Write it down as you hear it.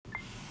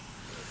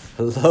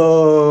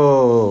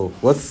Hello.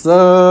 What's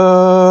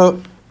up?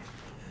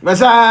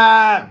 What's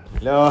up?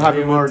 Hello,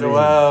 happy morning.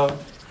 Joel.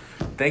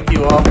 Thank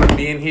you all for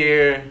being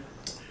here.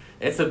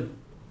 It's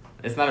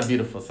not a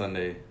beautiful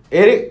Sunday.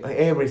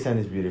 Every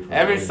Sunday is beautiful.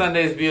 Every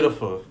Sunday is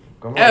beautiful.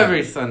 Come on.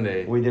 Every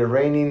Sunday. With the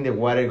raining, the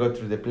water go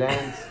through the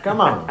plants. Come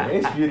on,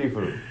 it's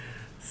beautiful.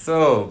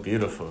 So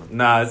beautiful.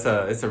 Nah,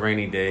 it's a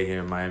rainy day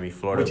here in Miami,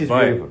 Florida. Which is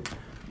beautiful.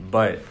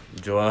 But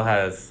Joel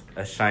has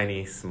a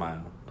shiny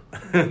smile.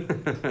 Nice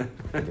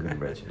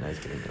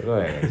kidding. Go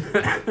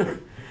ahead.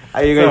 How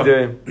you guys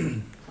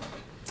doing?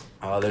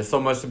 There's so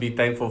much to be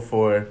thankful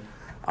for.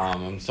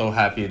 I'm so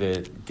happy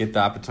to get the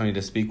opportunity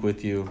to speak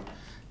with you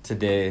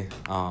today.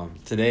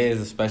 Today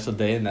is a special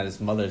day, and that is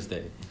Mother's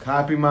Day.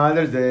 Happy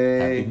Mother's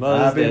Day. Happy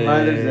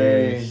Mother's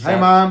Day. Hi,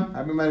 Mom.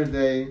 Happy Mother's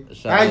Day.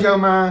 Hi, Joe,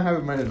 Mom.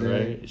 Happy Mother's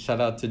Day. Right. Shout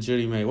out to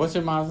Judy May. What's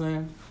your mom's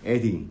name?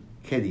 Heidi.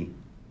 Heidi.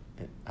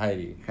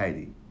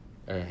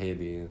 Or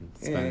Heidi in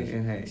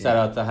Spanish. Heidi. Shout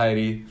out to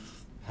Heidi.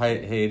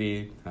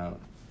 Heidi.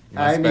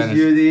 Hi, Miss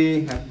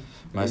Judy.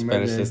 My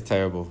Spanish is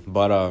terrible.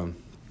 But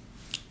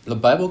the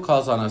Bible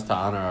calls on us to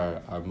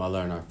honor our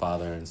mother and our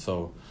father. And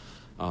so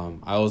I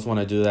always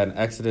want to do that in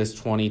Exodus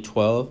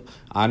 20:12.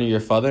 Honor your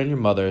father and your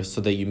mother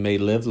so that you may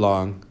live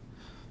long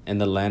in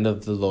the land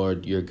of the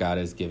Lord your God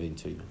is giving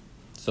to you.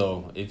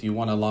 So if you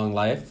want a long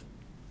life,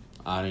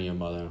 honor your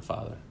mother and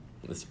father.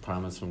 It's a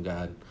promise from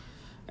God.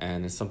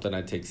 And it's something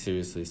I take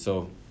seriously.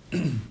 So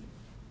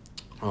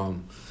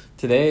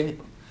today,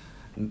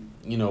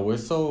 you know, we're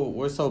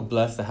so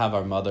blessed to have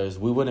our mothers.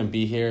 We wouldn't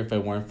be here if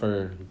it weren't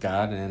for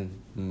God and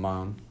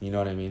Mom. You know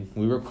what I mean?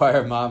 We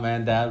require Mom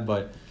and Dad,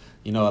 but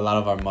you know, a lot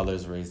of our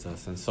mothers raised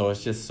us, and so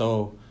it's just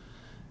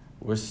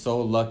we're so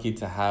lucky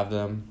to have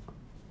them.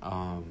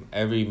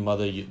 Every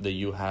mother that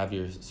you have,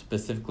 you're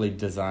specifically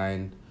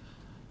designed.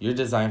 You're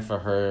designed for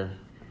her,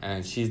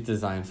 and she's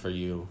designed for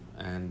you,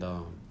 and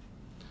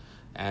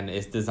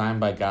it's designed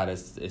by God.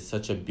 It's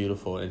such a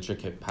beautiful,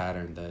 intricate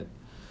pattern that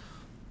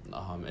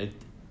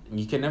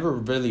you can never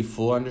really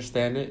full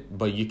understand it,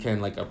 but you can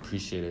like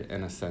appreciate it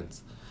in a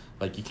sense.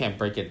 Like you can't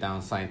break it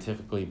down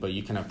scientifically, but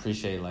you can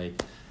appreciate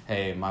like,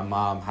 hey, my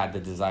mom had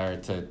the desire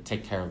to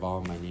take care of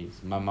all my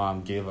needs. My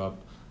mom gave up,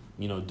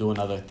 you know, doing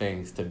other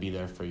things to be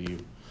there for you.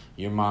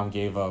 Your mom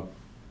gave up,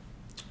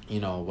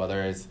 you know,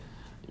 whether it's,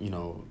 you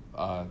know,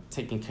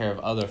 taking care of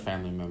other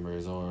family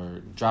members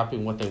or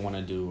dropping what they want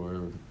to do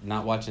or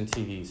not watching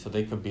TV so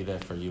they could be there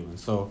for you. And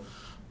so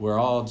we're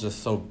all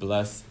just so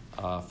blessed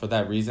for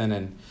that reason.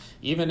 And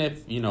even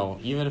if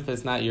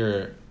it's not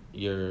your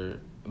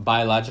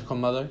biological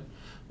mother,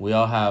 we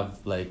all have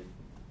like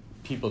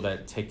people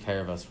that take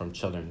care of us from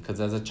children. Because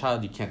as a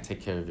child, you can't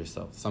take care of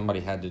yourself. Somebody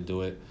had to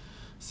do it.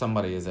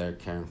 Somebody is there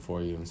caring for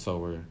you. And so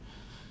we're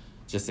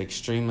just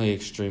extremely,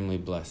 extremely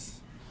blessed.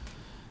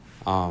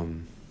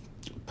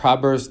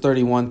 Proverbs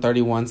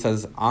 31:31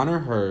 says, honor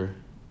her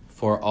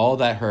for all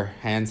that her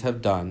hands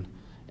have done,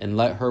 and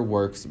let her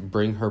works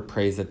bring her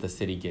praise at the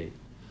city gate.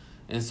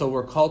 And so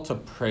we're called to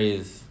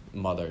praise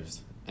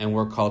mothers, and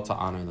we're called to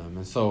honor them.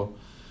 And so,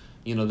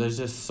 you know, there's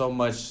just so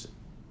much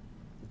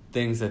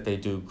things that they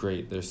do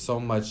great. There's so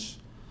much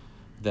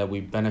that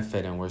we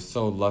benefit, and we're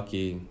so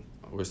lucky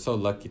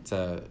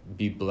to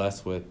be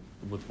blessed with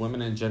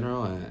women in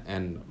general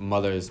and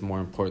mothers more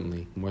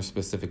importantly, more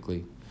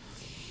specifically.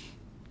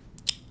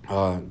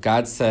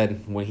 God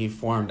said when he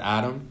formed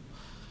Adam,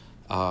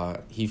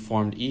 he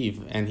formed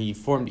Eve, and he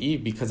formed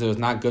Eve because it was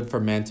not good for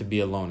man to be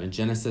alone. In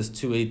Genesis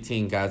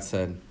 2:18, God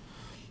said,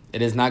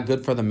 it is not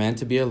good for the man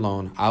to be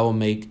alone. I will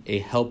make a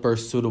helper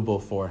suitable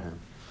for him.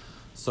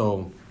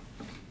 So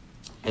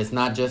it's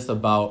not just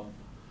about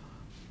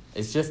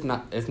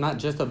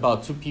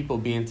two people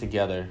being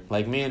together.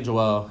 Like me and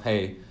Joel,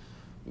 hey,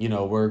 you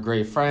know, we're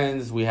great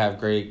friends. We have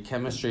great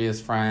chemistry as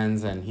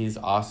friends, and he's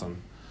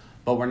awesome.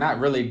 But we're not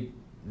really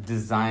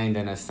designed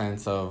in a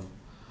sense of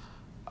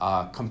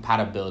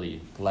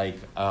compatibility like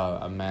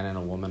a man and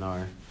a woman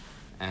are.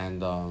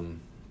 And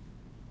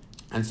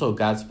so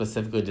God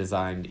specifically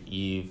designed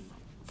Eve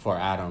for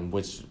Adam,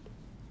 which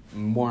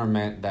more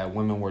meant that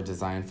women were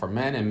designed for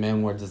men and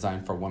men were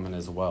designed for women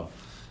as well.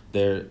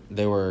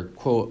 They were,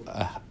 quote,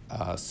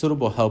 a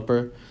suitable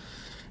helper.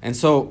 And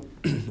so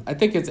I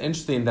think it's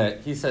interesting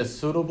that he says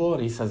suitable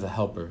and he says a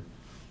helper.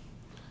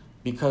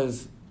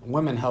 Because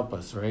women help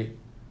us, right?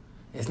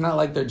 It's not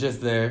like they're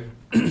just there.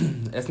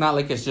 It's not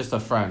like it's just a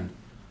friend.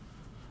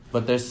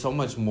 But there's so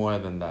much more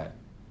than that.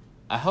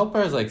 A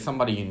helper is like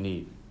somebody you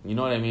need. You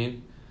know what I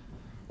mean?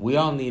 We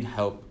all need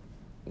help.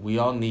 We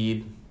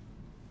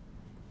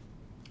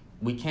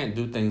can't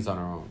do things on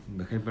our own.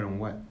 The helper on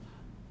what?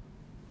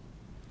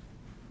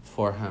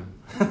 For him.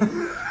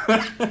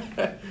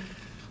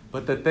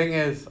 But the thing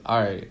is,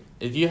 all right,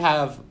 if you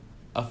have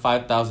a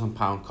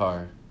 5,000-pound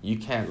car, you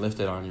can't lift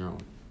it on your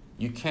own.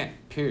 You can't,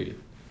 period.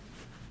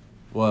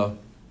 Well,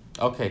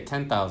 okay,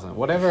 10,000.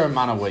 Whatever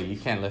amount of weight, you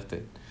can't lift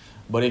it.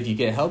 But if you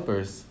get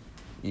helpers,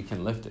 you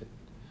can lift it.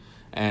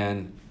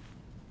 And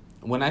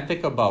when I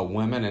think about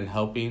women and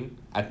helping,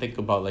 I think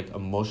about like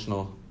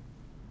emotional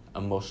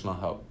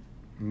help.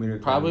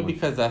 Miracle Probably woman.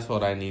 because that's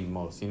what I need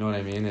most. You know what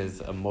I mean?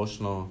 Is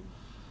emotional,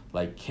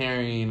 like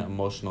caring,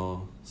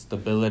 emotional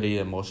stability,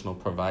 emotional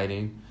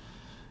providing.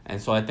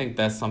 And so I think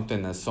that's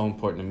something that's so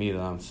important to me,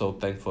 that I'm so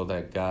thankful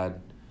that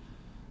God,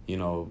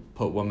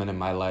 put women in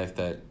my life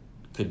that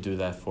could do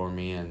that for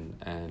me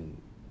and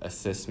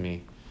assist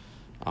me.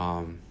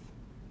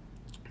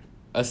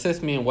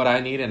 Assist me in what I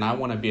need, and I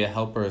want to be a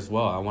helper as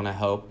well. I want to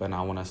help, and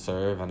I want to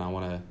serve, and I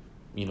want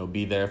to,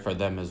 be there for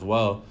them as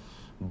well.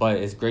 But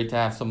it's great to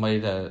have somebody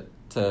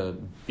to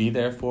be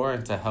there for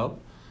and to help,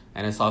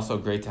 and it's also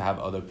great to have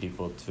other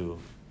people to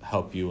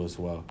help you as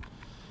well.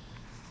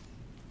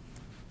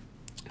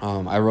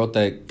 I wrote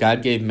that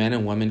God gave men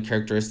and women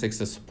characteristics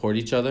to support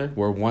each other,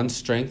 where one's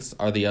strengths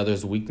are the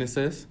other's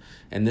weaknesses,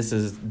 and this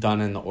is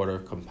done in the order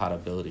of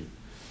compatibility.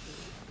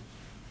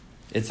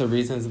 It's a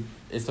reason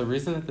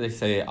that they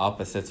say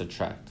opposites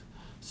attract.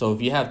 So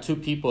if you have two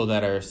people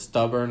that are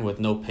stubborn with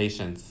no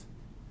patience,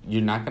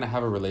 you're not going to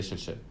have a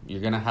relationship.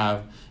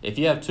 If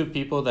you have two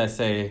people that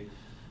say,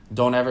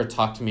 don't ever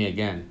talk to me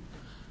again,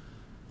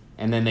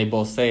 and then they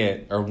both say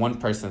it, or one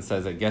person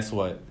says it, guess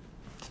what?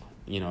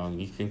 You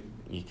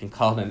can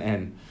call it an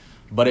end.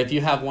 But if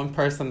you have one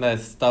person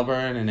that's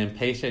stubborn and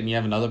impatient, and you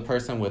have another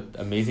person with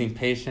amazing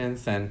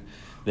patience, and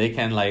they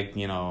can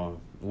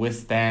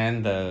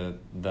withstand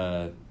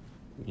the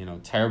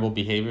terrible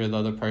behavior of the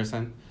other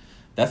person,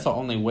 that's the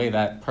only way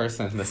that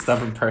person, the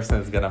stubborn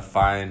person, is going to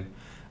find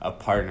a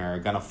partner, or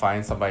going to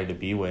find somebody to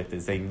be with,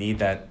 is they need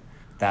that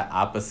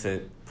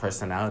opposite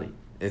personality.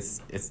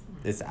 It's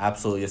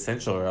absolutely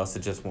essential, or else it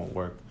just won't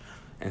work.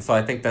 And so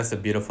I think that's a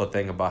beautiful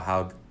thing about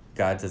how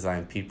God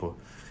designed people.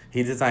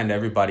 He designed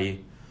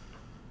everybody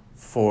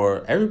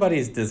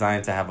everybody's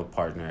designed to have a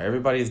partner.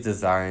 Everybody's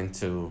designed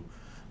to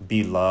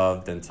be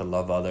loved and to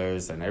love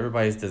others, and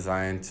everybody's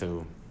designed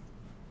to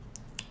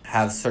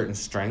have certain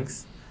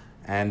strengths.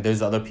 And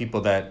there's other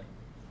people that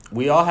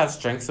we all have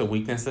strengths and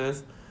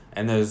weaknesses,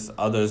 and there's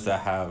others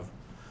that have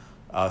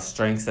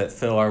strengths that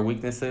fill our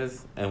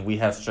weaknesses, and we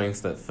have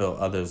strengths that fill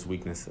others'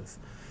 weaknesses.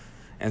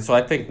 And so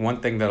I think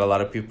one thing that a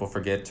lot of people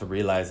forget to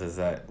realize is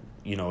that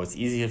it's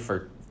easier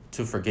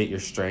to forget your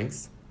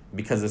strengths,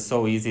 because it's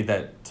so easy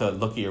to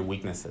look at your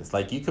weaknesses.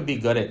 Like, you could be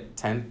good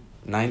at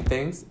 9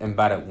 things and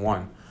bad at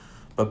 1,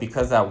 but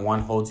because that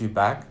 1 holds you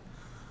back,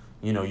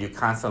 you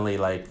constantly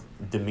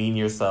demean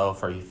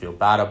yourself, or you feel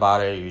bad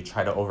about it, or you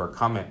try to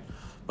overcome it.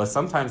 But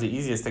sometimes the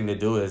easiest thing to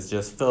do is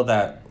just fill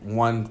that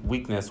one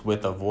weakness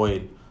with a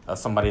void of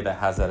somebody that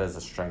has that as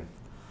a strength.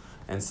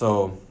 And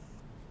so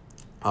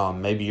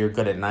maybe you're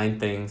good at 9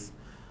 things,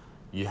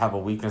 you have a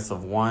weakness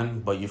of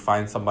 1, but you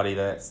find somebody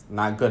that's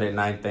not good at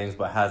 9 things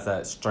but has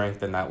that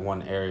strength in that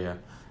one area,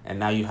 and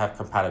now you have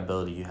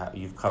compatibility.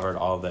 You've covered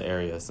all the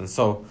areas. And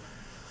so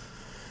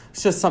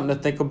it's just something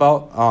to think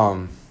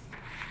about.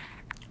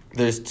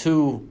 There's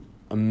 2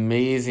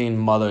 amazing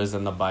mothers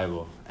in the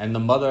Bible, and the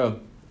mother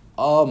of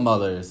all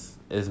mothers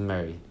is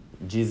Mary,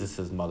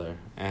 Jesus' mother.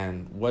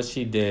 And what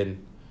she did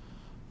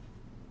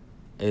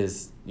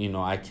is,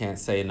 I can't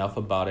say enough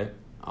about it.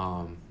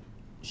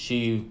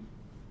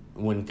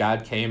 When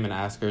God came and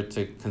asked her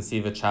to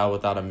conceive a child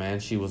without a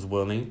man, she was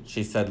willing.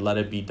 She said, let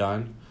it be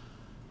done.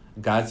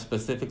 God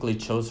specifically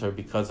chose her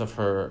because of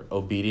her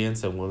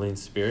obedience and willing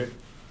spirit.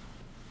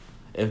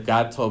 If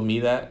God told me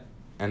that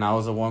and I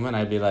was a woman,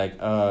 I'd be like,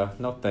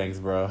 no thanks,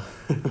 bro.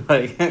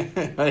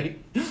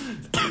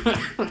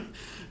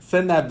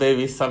 Send that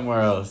baby somewhere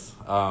else.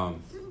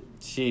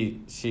 She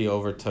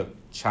overtook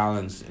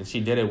challenge, and she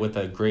did it with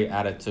a great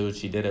attitude.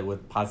 She did it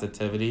with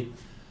positivity.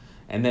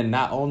 And then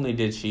not only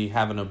did she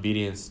have an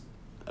obedient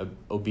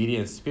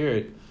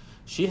spirit,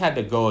 she had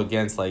to go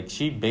against,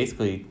 she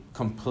basically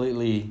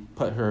completely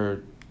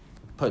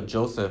put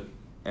Joseph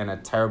in a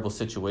terrible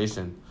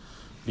situation,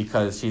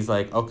 because she's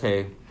like,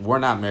 okay, we're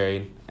not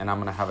married and I'm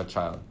going to have a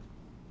child.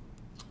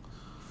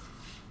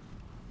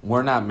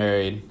 We're not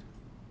married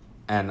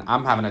and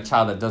I'm having a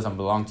child that doesn't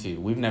belong to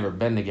you. We've never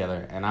been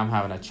together and I'm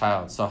having a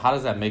child. So how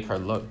does that make her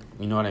look?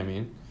 You know what I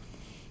mean?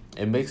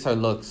 It makes her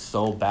look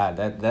so bad.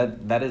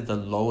 That is the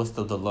lowest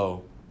of the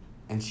low.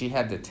 And she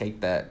had to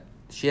take that.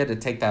 She had to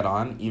take that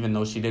on, even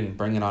though she didn't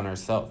bring it on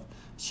herself.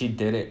 She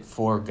did it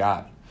for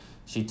God.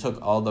 She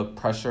took all the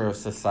pressure of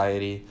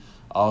society,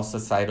 all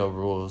societal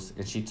rules,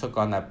 and she took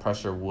on that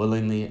pressure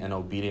willingly and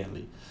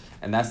obediently.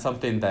 And that's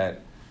something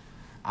that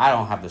I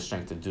don't have the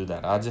strength to do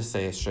that. I'll just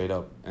say it straight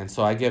up. And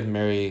so I give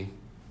Mary,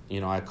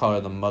 I call her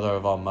the mother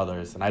of all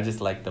mothers. And I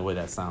just like the way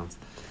that sounds.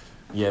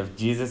 You have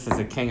Jesus as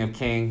the King of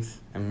Kings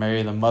and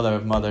Mary the mother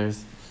of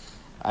mothers.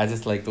 I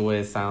just like the way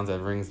it sounds. It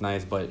rings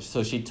nice. But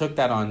so she took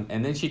that on,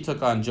 and then she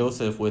took on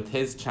Joseph with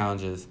his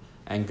challenges,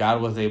 and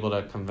God was able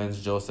to convince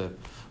Joseph.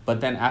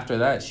 But then after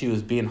that, she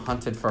was being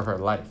hunted for her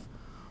life.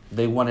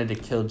 They wanted to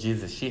kill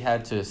Jesus. She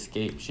had to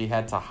escape. She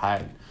had to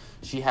hide.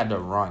 She had to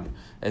run.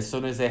 As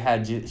soon as she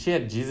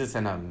had Jesus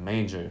in a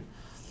manger,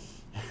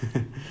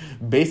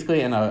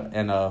 basically in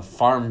a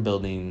farm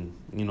building,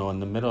 in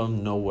the middle of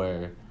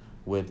nowhere,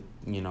 with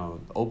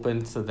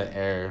open to the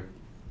air.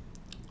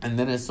 And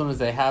then as soon as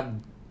they have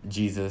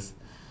Jesus,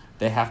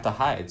 they have to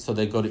hide. So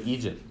they go to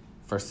Egypt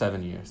for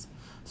 7 years.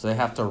 So they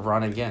have to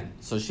run again.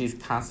 So she's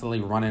constantly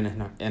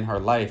running in her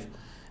life.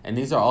 And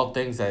these are all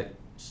things that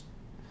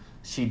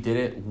she did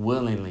it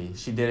willingly.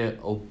 She did it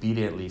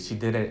obediently. She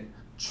did it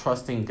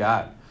trusting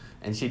God.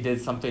 And she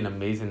did something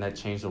amazing that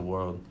changed the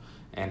world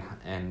and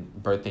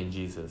birthing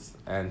Jesus.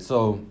 And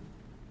so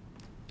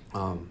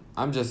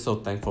I'm just so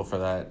thankful for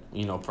that,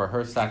 for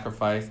her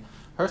sacrifice.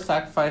 Her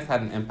sacrifice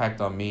had an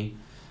impact on me.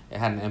 It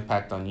had an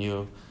impact on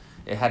you.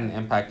 It had an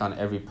impact on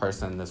every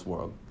person in this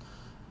world.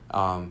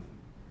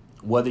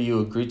 Whether you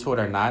agree to it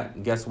or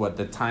not, guess what?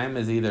 The time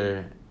is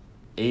either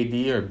AD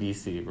or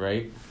BC,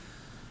 right?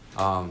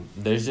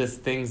 There's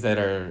just things that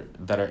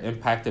are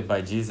impacted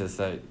by Jesus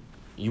that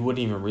you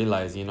wouldn't even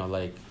realize,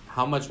 like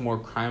how much more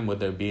crime would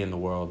there be in the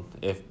world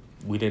if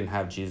we didn't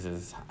have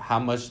Jesus? How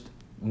much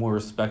more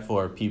respectful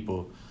are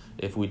people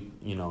if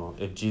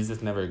if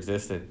Jesus never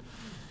existed?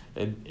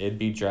 It'd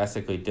be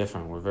drastically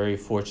different. We're very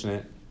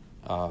fortunate.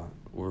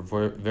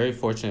 We're very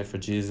fortunate for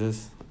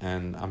Jesus,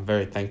 and I'm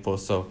very thankful.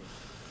 So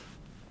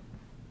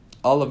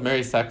all of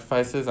Mary's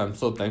sacrifices I'm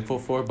so thankful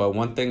for, but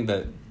one thing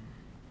that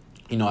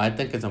I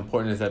think is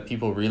important is that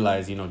people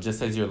realize,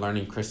 just as you're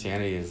learning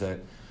Christianity, is that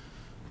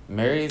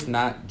Mary's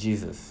not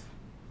Jesus.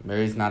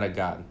 Mary's not a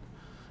God.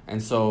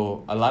 And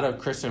so a lot of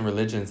Christian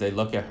religions, they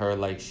look at her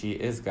like she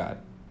is God.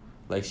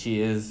 Like she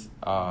is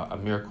a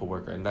miracle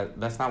worker. And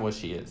that's not what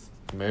she is.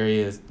 Mary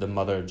is the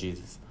mother of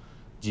Jesus.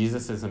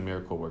 Jesus is a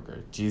miracle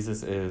worker.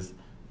 Jesus is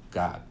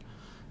God.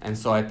 And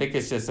so I think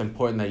it's just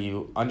important that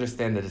you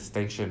understand the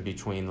distinction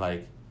between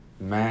like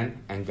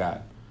man and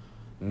God.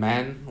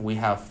 Man, we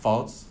have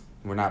faults.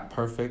 We're not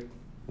perfect.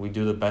 We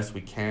do the best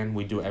we can.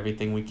 We do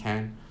everything we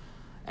can.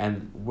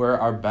 And we're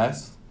our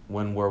best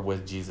when we're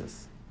with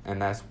Jesus.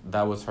 And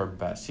that was her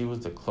best. She was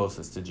the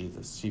closest to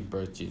Jesus. She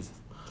birthed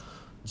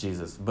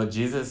Jesus. But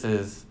Jesus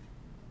is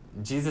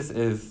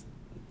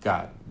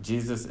God.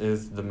 Jesus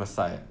is the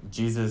Messiah.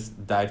 Jesus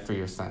died for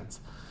your sins.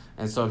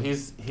 And so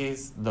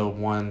he's the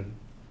one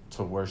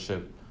to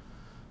worship.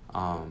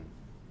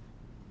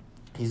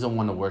 He's the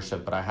one to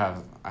worship, but I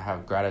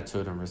have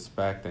gratitude and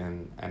respect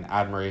and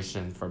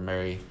admiration for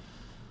Mary,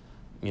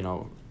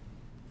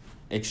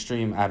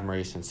 extreme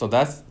admiration. So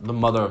that's the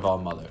mother of all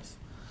mothers.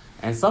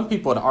 And some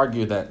people would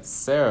argue that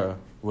Sarah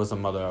was the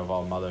mother of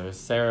all mothers.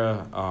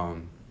 Sarah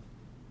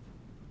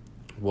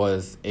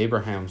was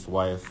Abraham's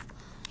wife,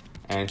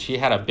 and she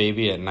had a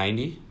baby at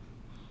 90.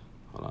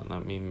 Hold on,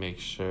 let me make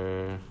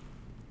sure.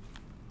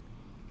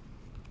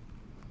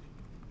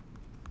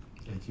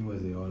 Yeah, she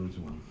was the oldest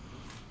one.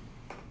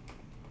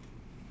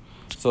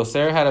 So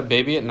Sarah had a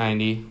baby at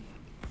 90.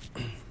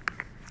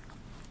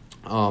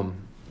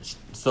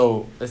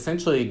 So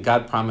essentially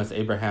God promised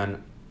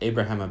Abraham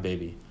a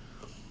baby.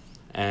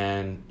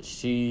 And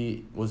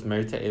she was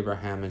married to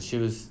Abraham, and she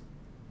was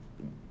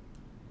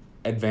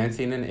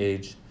advancing in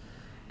age,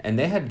 and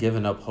they had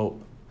given up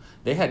hope.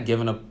 They had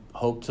given up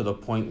hope to the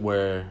point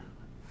where,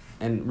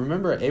 and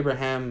remember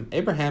Abraham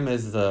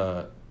is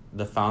the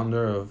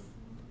founder of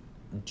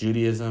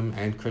Judaism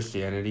and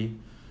Christianity,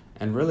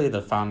 and really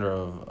the founder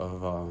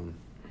of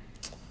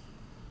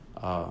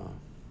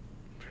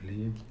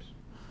religion?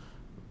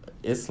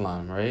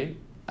 Islam, right?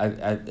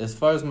 As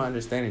far as my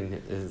understanding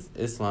is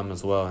Islam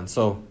as well. And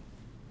so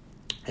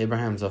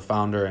Abraham's a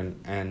founder,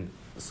 and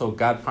so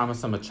God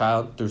promised him a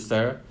child through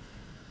Sarah.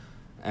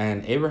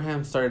 And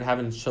Abraham started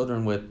having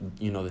children with,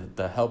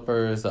 the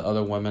helpers, the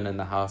other women in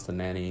the house, the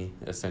nanny,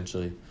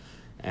 essentially.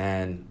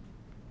 And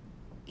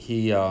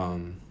he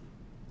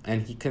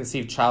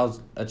conceived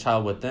a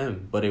child with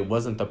them, but it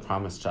wasn't the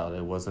promised child.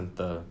 It wasn't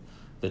the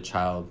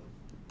child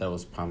that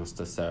was promised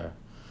to Sarah.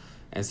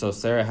 And so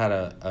Sarah had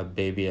a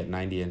baby at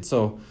 90. And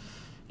so,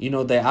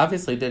 they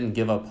obviously didn't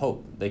give up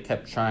hope. They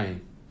kept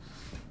trying.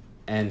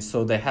 And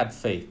so they had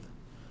faith.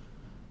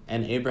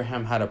 And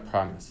Abraham had a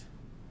promise.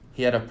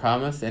 He had a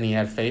promise, and he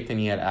had faith, and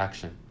he had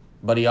action.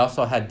 But he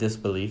also had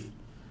disbelief.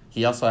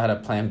 He also had a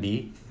plan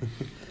B.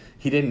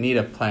 He didn't need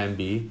a plan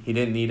B. He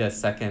didn't need a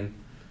second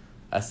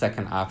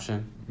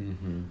option.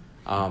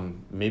 Mm-hmm.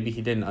 Maybe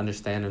he didn't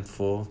understand in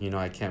full.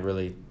 I can't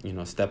really,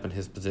 step in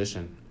his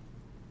position.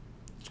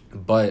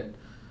 But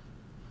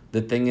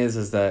the thing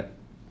is that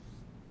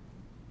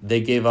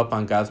they gave up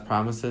on God's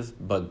promises,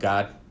 but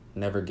God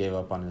never gave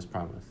up on his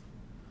promise.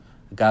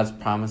 God's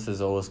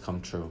promises always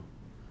come true.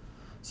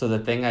 So the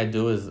thing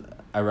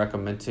I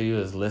recommend to you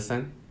is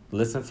listen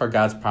for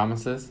God's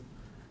promises,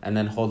 and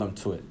then hold them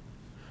to it.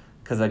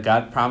 Because a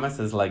God promise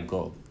is like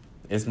gold.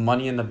 It's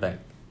money in the bank.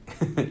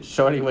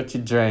 Shorty what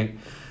you drank,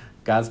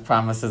 God's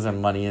promises are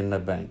money in the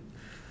bank.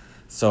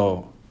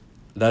 So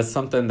that's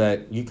something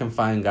that you can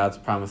find God's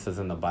promises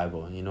in the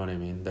Bible. You know what I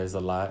mean? There's a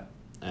lot,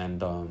 and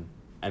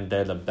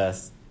they're the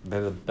best.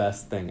 They're the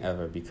best thing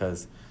ever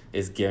because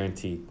it's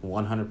guaranteed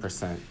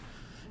 100%.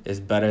 It's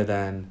better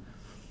than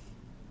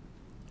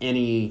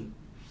any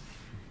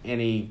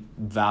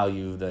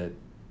value that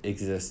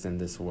exists in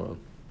this world.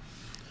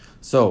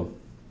 So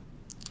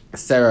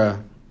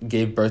Sarah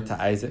gave birth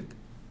to Isaac.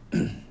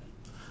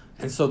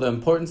 And so the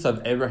importance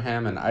of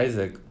Abraham and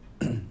Isaac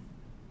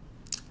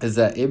is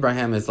that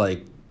Abraham is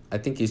like I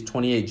think he's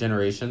 28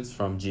 generations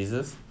from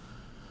Jesus.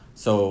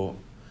 So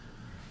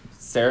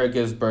Sarah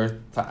gives birth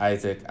to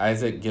Isaac.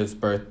 Isaac gives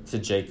birth to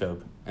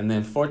Jacob. And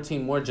then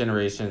 14 more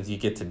generations, you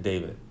get to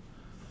David.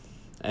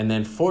 And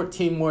then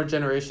 14 more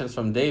generations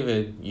from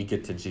David, you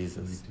get to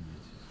Jesus.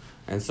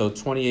 And so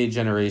 28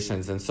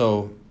 generations. And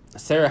so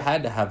Sarah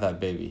had to have that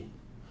baby.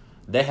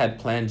 They had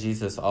planned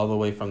Jesus all the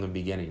way from the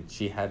beginning.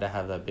 She had to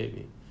have that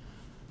baby.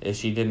 If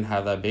she didn't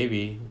have that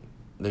baby,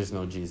 there's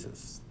no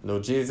Jesus. No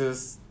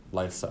Jesus,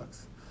 life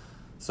sucks.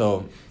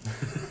 So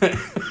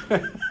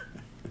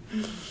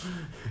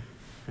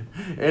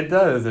it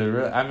does.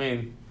 I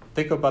mean,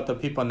 think about the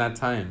people in that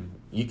time.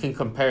 You can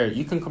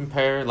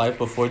compare life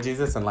before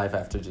Jesus and life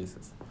after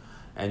Jesus.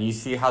 And you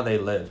see how they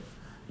lived.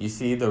 You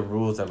see the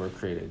rules that were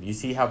created. You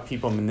see how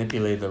people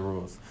manipulate the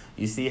rules.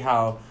 You see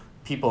how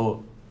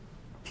people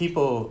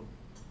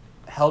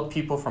held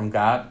people from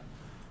God.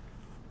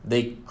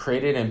 They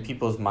created in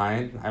people's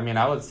mind. I mean,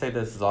 I would say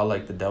this is all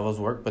like the devil's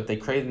work, but they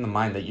created in the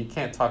mind that you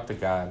can't talk to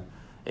God.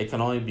 It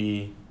can only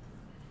be,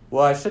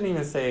 well, I shouldn't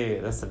even say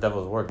that's the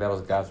devil's work. That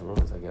was God's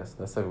rules, I guess.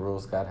 That's the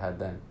rules God had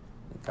then.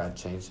 God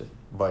changed it.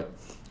 But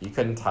you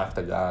couldn't talk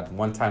to God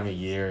one time a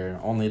year.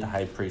 Only the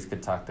high priest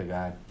could talk to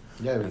God.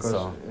 Yeah,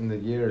 because in the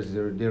years,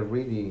 they're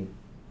really,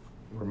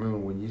 remember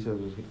when Jesus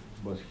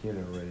was here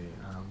already,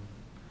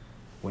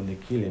 when they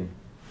killed him,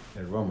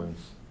 the Romans,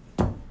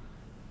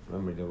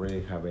 remember they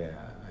already have a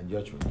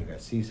judgment. They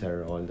got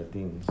Caesar, all the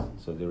things,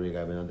 so they already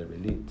have another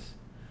elite.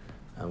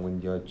 And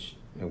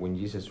when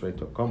Jesus tried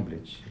to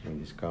accomplish, when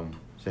Jesus come,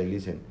 say,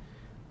 listen,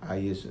 I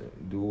just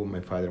do what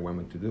my father want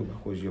me to do, but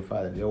who's your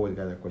father? They always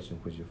got a question,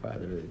 who's your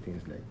father?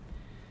 Things like,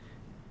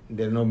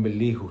 they don't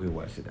believe who he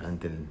was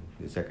until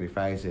they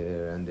sacrifice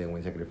it, and then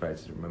when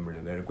sacrifices, remember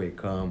the earthquake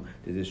come,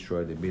 they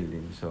destroy the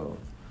building, so.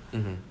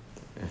 Mm-hmm.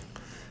 Yeah.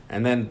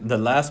 And then the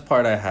last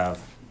part I have,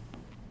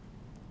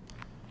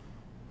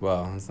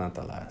 well, it's not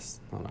the last,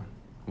 hold on.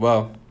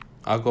 Well,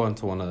 I'll go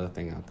into one other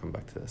thing, I'll come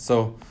back to this.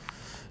 So,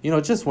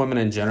 just women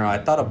in general, I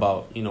thought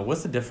about,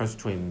 what's the difference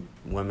between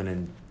women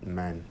and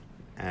men?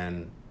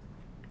 And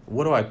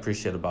what do I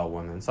appreciate about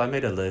women? So I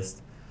made a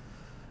list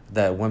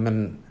that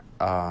women,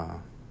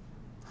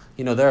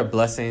 they're a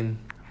blessing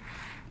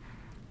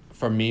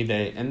for me.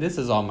 And this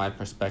is all my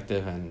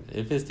perspective. And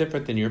if it's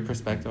different than your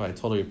perspective, I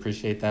totally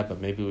appreciate that.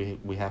 But maybe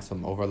we have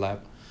some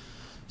overlap.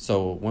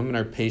 So women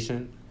are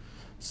patient,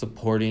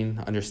 supporting,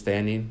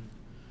 understanding.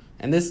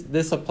 And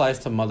this applies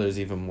to mothers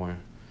even more.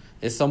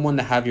 It's someone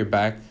to have your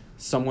back,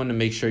 someone to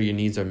make sure your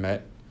needs are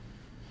met.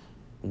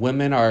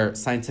 Women are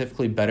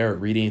scientifically better at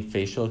reading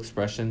facial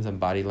expressions and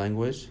body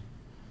language.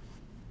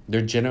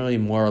 They're generally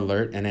more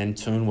alert and in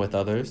tune with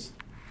others.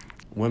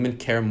 Women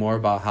care more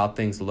about how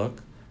things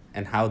look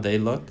and how they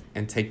look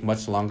and take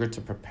much longer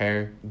to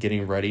prepare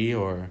getting ready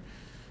or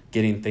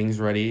getting things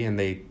ready, and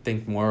they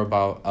think more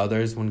about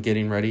others when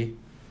getting ready.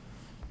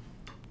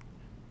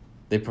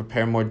 They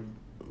prepare more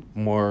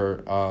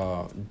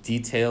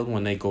detailed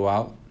when they go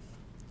out.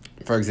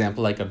 For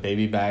example, like a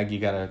baby bag,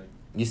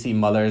 you see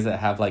mothers that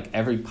have like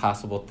every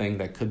possible thing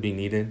that could be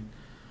needed.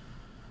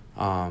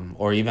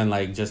 Or even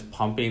like just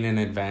pumping in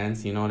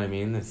advance, you know what I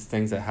mean? It's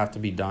things that have to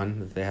be done,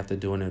 that they have to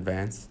do in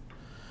advance.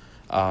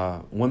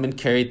 Women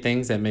carry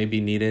things that may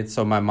be needed.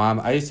 So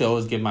I used to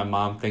always give my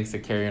mom things to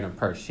carry in her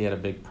purse. She had a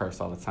big purse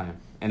all the time.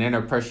 And in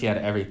her purse, she had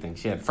everything.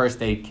 She had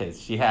first aid kits.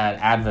 She had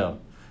Advil.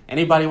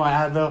 Anybody want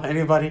Advil?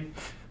 Anybody?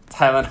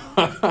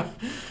 Tylenol.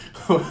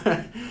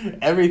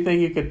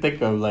 Everything you could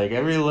think of, like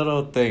every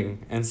little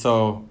thing. And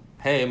so,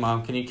 hey,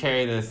 Mom, can you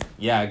carry this?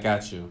 Yeah, I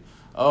got you.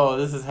 Oh,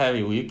 this is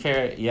heavy. Will you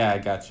carry it? Yeah, I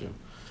got you.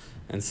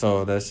 And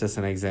so that's just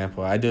an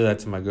example. I do that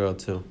to my girl,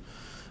 too.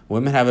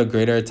 Women have a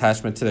greater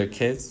attachment to their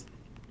kids.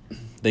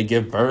 They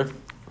give birth.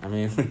 I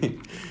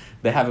mean,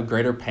 they have a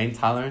greater pain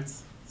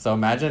tolerance. So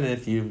imagine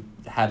if you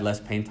had less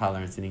pain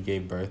tolerance and you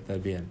gave birth.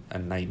 That'd be a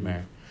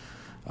nightmare.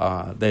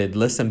 They'd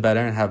listen better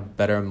and have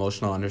better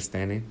emotional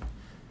understanding.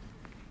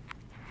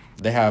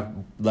 They have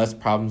less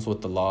problems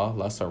with the law,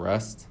 less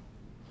arrest.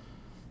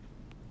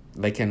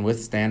 They can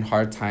withstand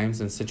hard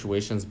times and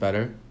situations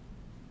better.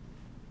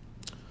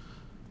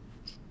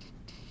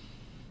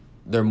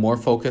 They're more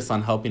focused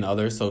on helping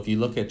others. So if you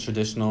look at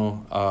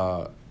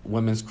traditional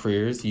women's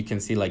careers, you can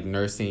see like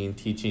nursing,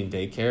 teaching,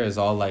 daycare is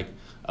all like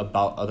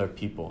about other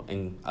people.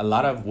 And a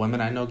lot of women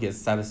I know get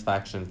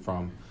satisfaction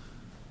from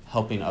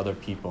helping other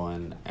people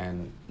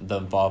and the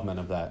involvement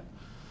of that.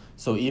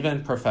 So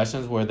even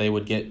professions where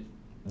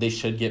they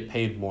should get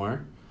paid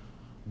more,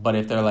 but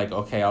if they're like,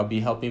 okay, I'll be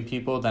helping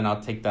people, then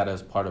I'll take that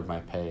as part of my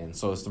pay. And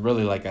so it's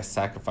really like a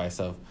sacrifice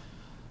of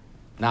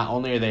not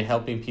only are they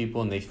helping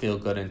people and they feel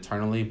good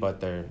internally, but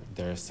they're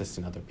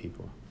assisting other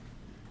people.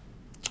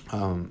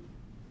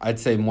 I'd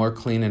say more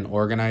clean and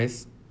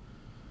organized.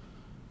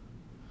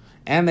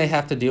 And they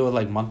have to deal with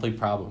like monthly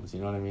problems, you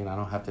know what I mean? I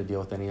don't have to deal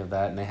with any of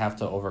that, and they have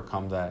to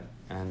overcome that.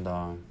 And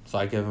so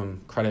I give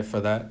them credit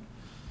for that.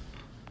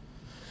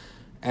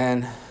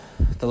 And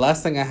the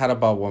last thing I had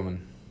about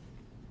women,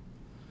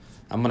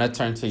 I'm going to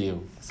turn to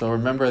you. So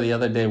remember the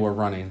other day we're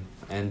running,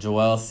 and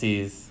Joelle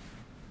sees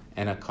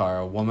in a car,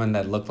 a woman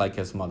that looked like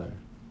his mother,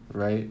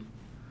 right?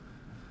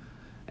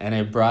 And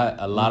it brought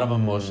a lot of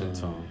emotion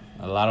to him.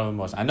 A lot of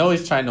emotion. I know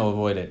he's trying to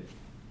avoid it.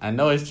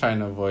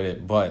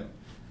 But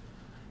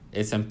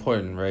it's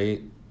important,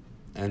 right?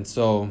 And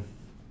so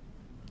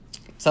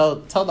tell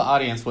the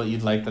audience what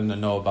you'd like them to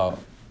know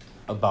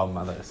about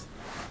mothers.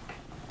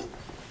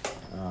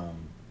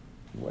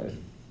 Well,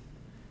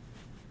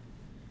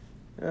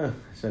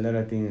 it's a lot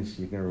of things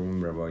you can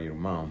remember about your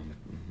mom.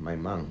 My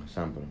mom,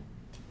 example.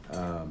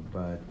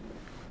 But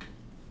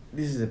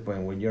this is the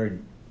point when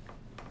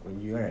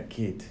you are a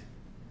kid,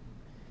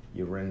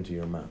 you run to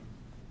your mom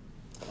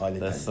all the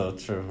time. That's so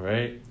true,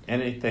 right?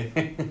 Anything.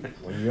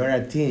 When you are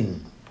a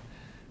teen,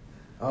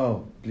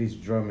 oh, please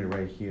drop me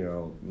right here.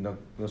 Oh, not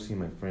go see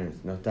my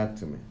friends. Not talk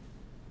to me.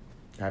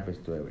 Happens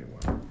to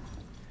everyone.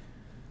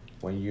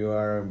 When you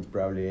are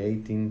probably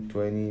 18,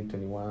 20,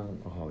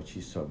 21, oh,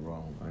 she's so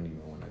wrong. I don't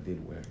even want to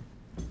deal with her.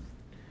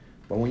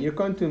 But when you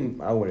come to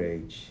our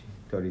age,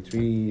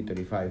 33,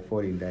 35,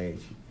 40 that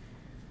age,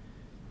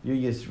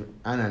 you just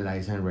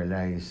analyze and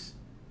realize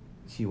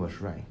she was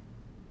right.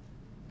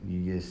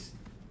 You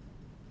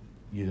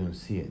don't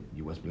see it.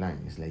 You was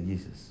blind. It's like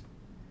Jesus.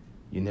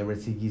 You never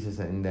see Jesus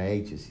in the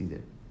ages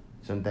either.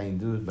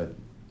 Sometimes you do, but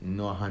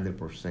not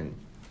 100%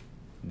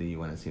 that you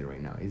want to see it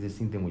right now. It's the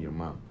same thing with your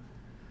mom.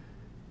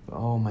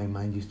 Oh, my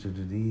mom used to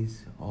do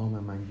this. Oh, my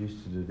mom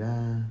used to do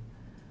that.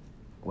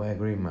 Well, I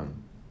agree,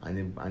 mom.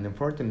 And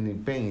unfortunately,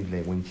 pain is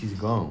like when she's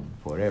gone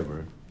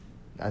forever.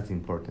 That's the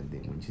important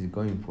thing. When she's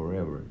going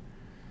forever,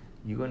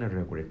 you're going to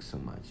regret so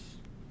much.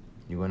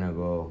 You're going to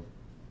go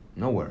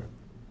nowhere.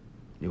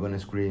 You're going to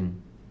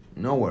scream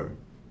nowhere.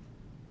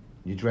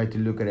 You try to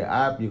look at it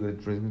up, you're going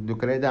to try to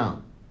look at it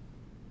down.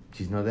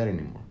 She's not there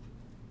anymore.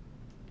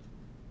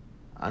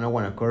 I don't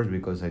want to curse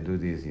because I do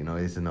this,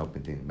 it's an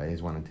open thing, but I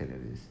just want to tell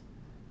you this.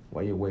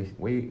 Why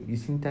you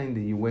see time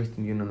that you're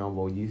wasting, you don't know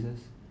about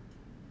Jesus?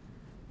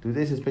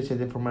 Today is a special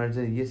day for Mother's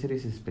Day. Yes, it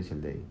is a special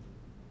day.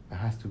 It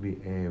has to be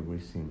every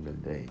single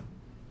day.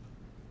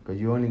 Because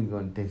you're only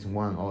going to take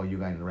one. Oh, you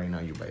got right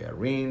now, you buy a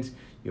rings,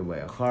 you buy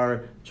a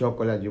heart,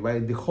 chocolate, you buy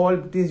the whole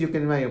things you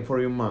can buy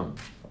for your mom.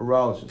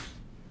 Roses.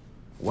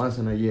 Once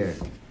in a year.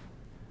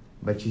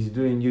 But she's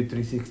doing you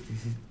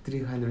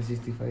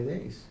 365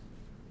 days.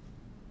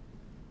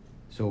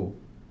 So,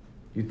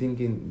 you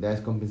thinking that's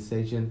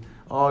compensation?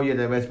 Oh, you're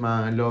the best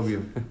man, I love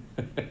you.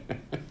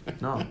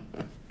 No.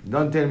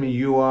 Don't tell me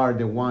you are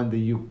the one that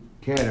you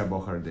care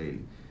about her daily.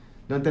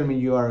 Don't tell me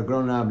you are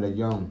grown up like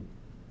young,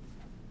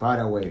 far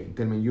away.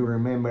 Tell me you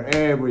remember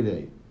every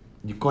day.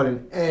 You call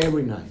him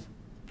every night.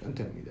 Don't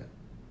tell me that.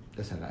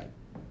 That's a lie.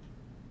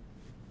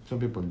 Some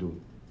people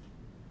do.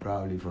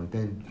 Probably from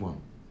 10 to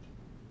 1.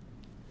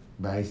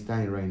 But it's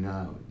time right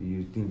now.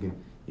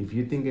 If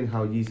you're thinking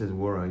how Jesus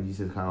was and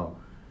Jesus how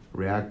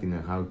reacting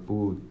and how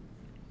put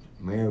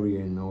Mary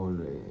and all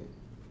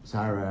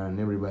Sarah and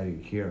everybody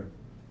here,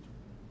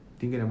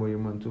 thinking about your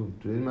mom too.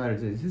 Today's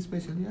Mother's Day. Is it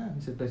special? Yeah,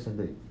 it's a special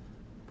day.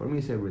 For me,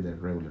 it's every day,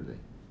 regular day.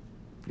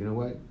 You know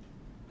what?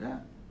 Yeah.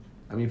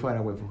 I mean, far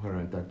away from her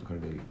and talk to her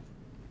daily.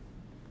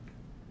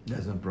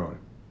 That's no problem.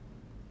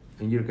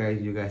 And you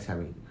guys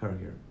having her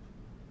here.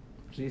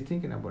 So you're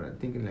thinking about it,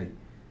 thinking like,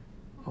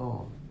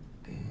 oh,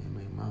 damn,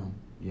 my mom.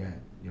 Yeah,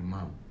 your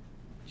mom.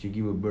 She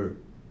gave a birth.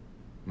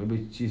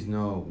 Maybe she's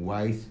not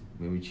wise.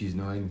 Maybe she's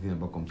not anything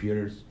about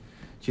computers.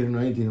 She don't know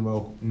anything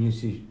about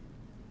music.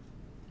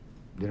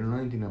 They don't know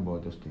anything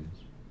about those things.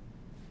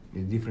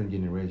 It's different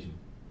generation.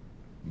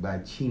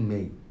 But she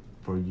made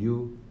for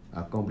you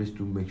accomplish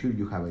to make sure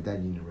you have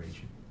that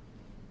generation.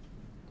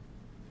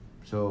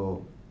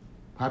 So,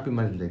 happy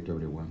Mother's Day to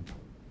everyone.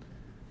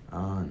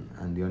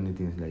 And the only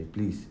thing is like,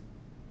 please,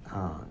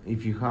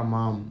 if you have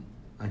mom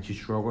and she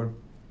struggled,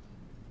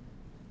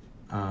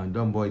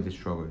 don't avoid the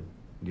struggle.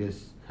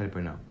 Just help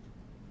her out.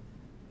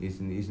 It's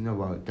not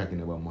about talking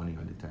about money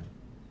all the time.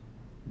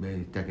 But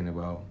it's talking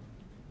about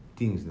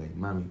things like,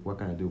 mommy, what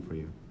can I do for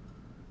you?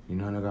 I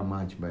don't got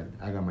much, but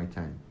I got my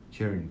time.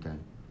 Sharing time.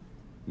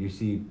 You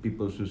see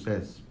people's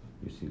success.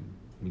 You see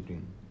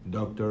between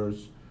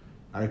doctors,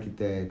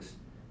 architects,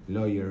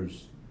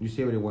 lawyers. You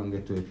see everyone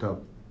get to the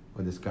top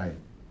of the sky.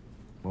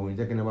 But when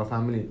you're talking about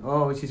family,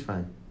 oh, she's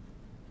fine.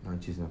 No,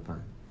 she's not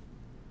fine.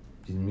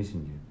 She's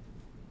missing you.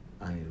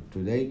 And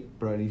today,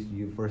 probably is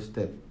your first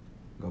step.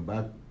 Go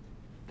back,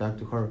 talk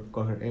to her,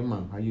 call her, hey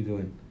mom, how you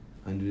doing?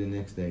 And do the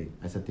next day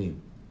as a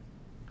team.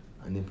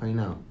 And then find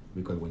out.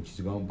 Because when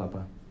she's gone,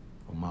 papa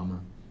or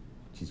mama,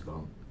 she's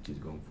gone. She's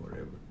gone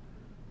forever.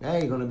 Hey,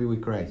 you're going to be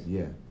with Christ,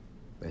 yeah.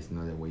 But it's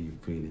not the way you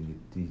feel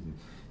and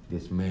the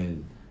smell,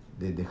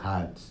 the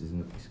hearts,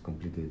 it's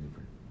completely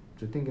different.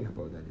 So thinking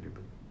about that a little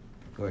bit.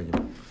 Go ahead,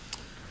 John.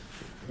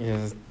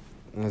 Yeah,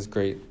 that's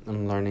great.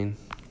 I'm learning.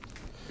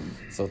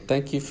 So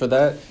thank you for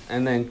that.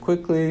 And then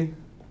quickly,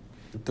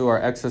 through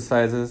our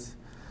exercises,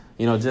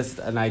 just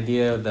an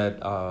idea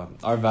that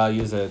our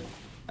values at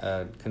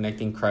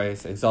Connecting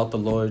Christ, exalt the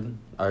Lord,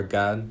 our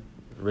God,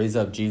 raise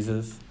up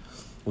Jesus.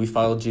 We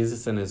follow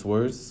Jesus and his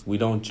words. We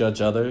don't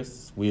judge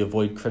others. We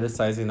avoid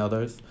criticizing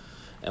others.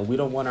 And we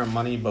don't want our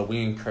money, but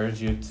we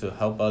encourage you to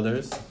help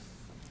others,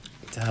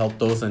 to help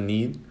those in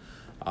need.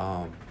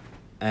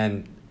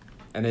 And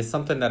it's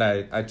something that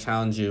I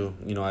challenge you,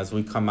 as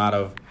we come out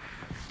of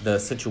the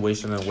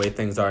situation and the way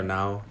things are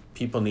now.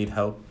 People need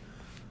help.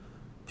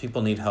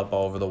 People need help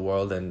all over the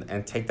world,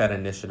 and take that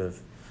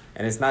initiative.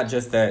 And it's not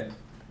just that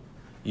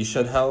you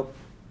should help,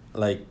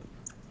 like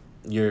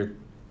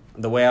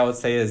the way I would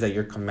say is that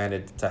you're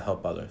commanded to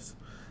help others.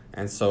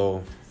 And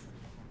so,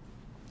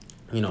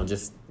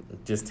 just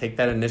take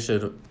that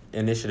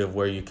initiative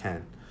where you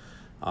can.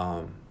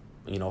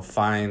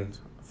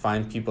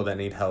 Find people that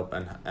need help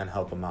and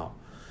help them out.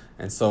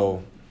 And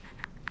so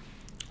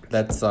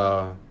that's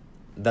our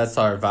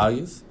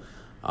values.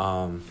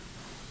 3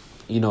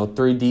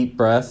 deep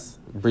breaths.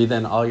 Breathe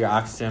in all your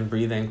oxygen.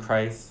 Breathe in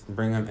Christ.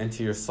 Bring him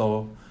into your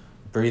soul.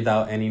 Breathe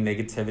out any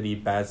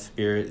negativity, bad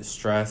spirit,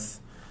 stress.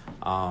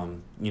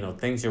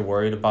 Things you're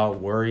worried about.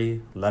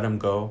 Worry. Let them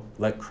go.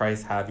 Let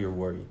Christ have your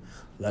worry.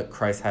 Let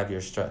Christ have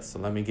your stress. So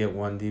let me get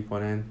one deep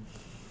one in.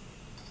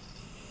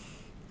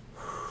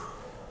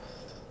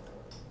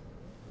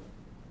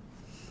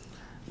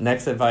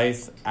 Next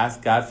advice,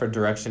 ask God for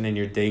direction in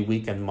your day,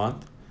 week, and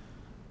month.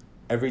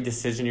 Every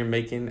decision you're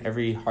making,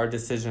 every hard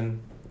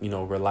decision,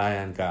 rely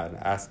on God.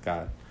 Ask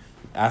God.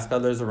 Ask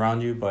others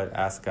around you, but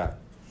ask God.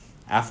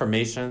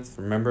 Affirmations,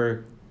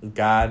 remember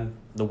God,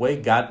 the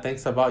way God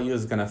thinks about you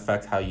is going to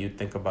affect how you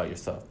think about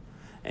yourself.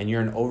 And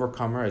you're an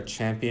overcomer, a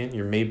champion.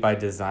 You're made by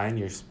design.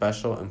 You're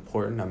special,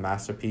 important, a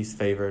masterpiece,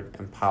 favored,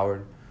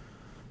 empowered,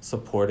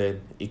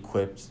 supported,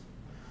 equipped.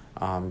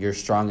 You're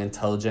strong,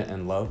 intelligent,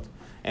 and loved.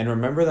 And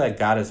remember that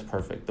God is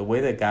perfect. The way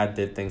that God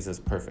did things is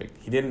perfect.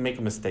 He didn't make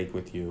a mistake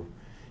with you.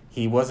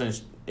 It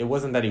wasn't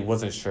that he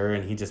wasn't sure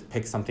and he just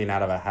picked something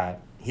out of a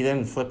hat. He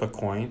didn't flip a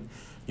coin.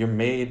 You're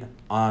made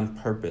on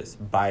purpose,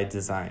 by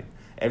design.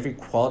 Every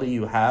quality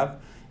you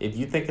have, if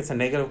you think it's a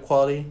negative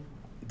quality,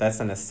 that's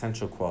an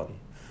essential quality.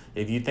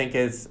 If you think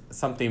it's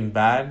something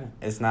bad,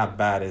 it's not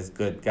bad, it's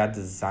good. God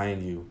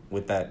designed you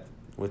with that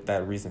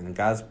reason. And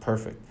God's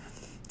perfect.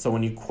 So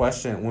when we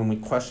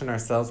question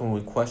ourselves, when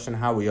we question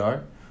how we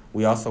are,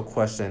 we also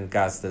question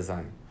God's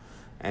design.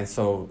 And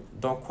so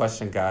don't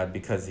question God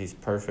because he's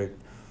perfect.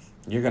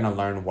 You're going to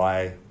learn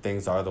why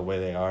things are the way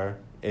they are.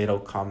 It'll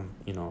come,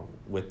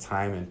 with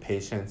time and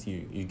patience.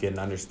 You get an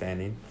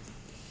understanding.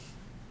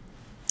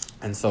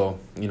 And so,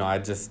 I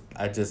just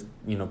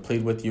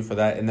plead with you for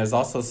that. And there's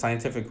also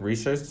scientific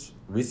research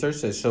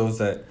that shows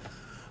that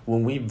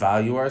when we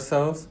value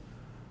ourselves,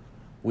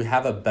 we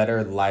have a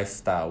better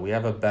lifestyle. We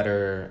have a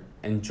better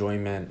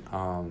enjoyment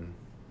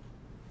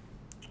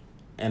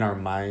in our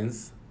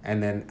minds,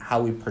 and then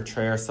how we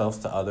portray ourselves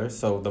to others.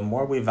 So the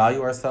more we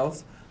value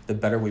ourselves, the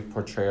better we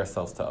portray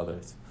ourselves to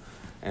others.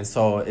 And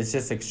so it's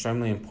just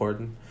extremely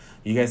important.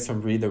 You guys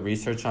can read the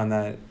research on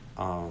that,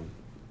 on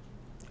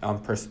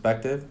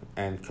perspective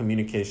and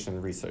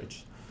communication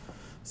research.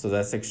 So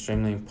that's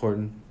extremely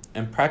important.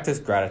 And practice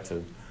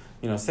gratitude.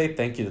 Say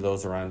thank you to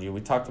those around you. We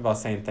talked about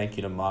saying thank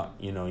you to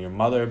your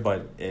mother,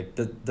 but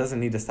it doesn't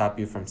need to stop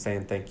you from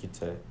saying thank you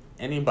to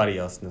anybody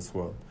else in this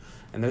world.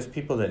 And there's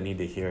people that need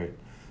to hear it.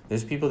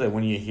 There's people that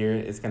when you hear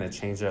it, it's going to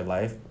change their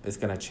life. It's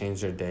going to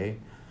change their day.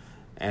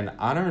 And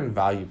honor and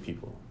value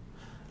people.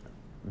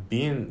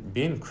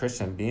 Being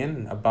Christian,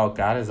 being about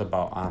God is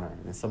about honor.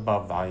 And it's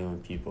about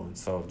valuing people. And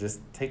so just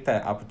take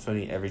that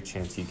opportunity every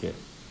chance you get.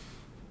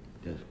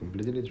 Yes,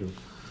 completely true.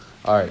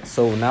 All right,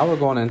 so now we're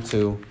going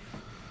into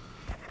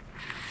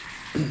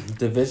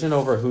division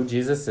over who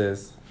Jesus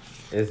is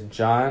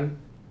John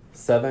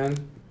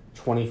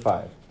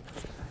 7:25.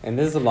 And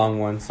this is a long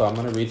one, so I'm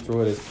going to read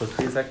through it as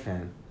quickly as I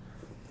can.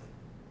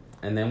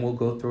 And then we'll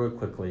go through it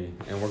quickly,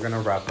 and we're going to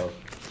wrap up.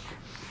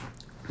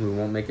 We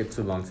won't make it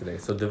too long today.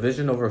 So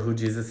division over who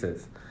Jesus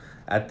is.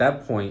 At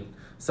that point,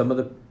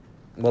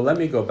 let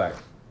me go back.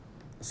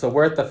 So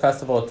we're at the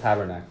Festival of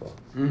Tabernacle.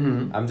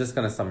 Mm-hmm. I'm just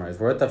going to summarize.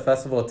 We're at the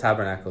Festival of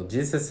Tabernacle.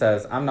 Jesus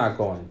says, I'm not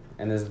going.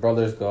 And his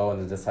brothers go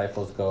and the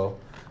disciples go.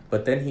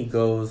 But then he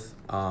goes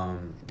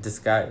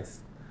disguised.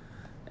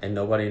 And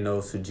nobody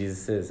knows who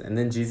Jesus is. And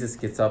then Jesus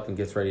gets up and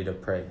gets ready to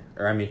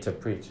to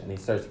preach. And he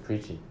starts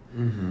preaching.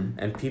 Mm-hmm.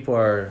 And people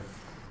are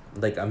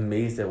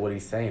amazed at what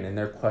he's saying. And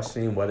they're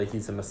questioning whether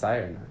he's a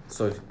Messiah or not.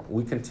 So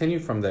we continue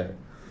from there.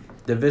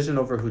 Division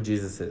over who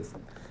Jesus is.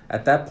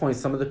 At that point,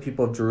 some of the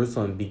people of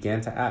Jerusalem began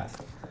to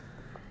ask,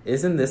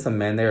 isn't this a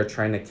man they are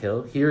trying to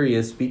kill? Here he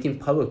is speaking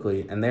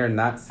publicly, and they are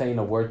not saying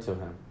a word to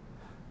him.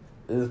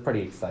 This is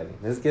pretty exciting.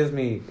 It gives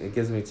me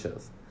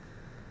chills.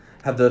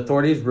 Have the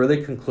authorities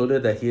really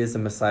concluded that he is the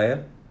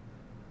Messiah?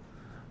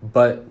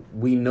 But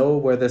we know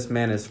where this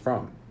man is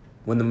from.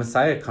 When the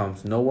Messiah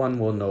comes, no one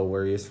will know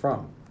where he is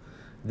from.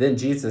 Then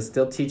Jesus,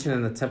 still teaching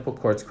in the temple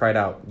courts, cried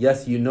out,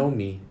 yes, you know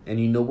me, and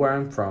you know where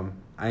I'm from.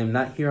 I am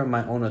not here on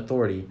my own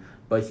authority,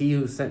 but he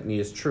who sent me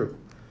is true.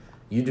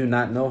 You do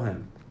not know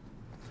him.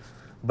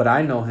 But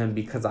I know him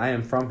because I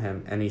am from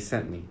him, and he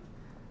sent me.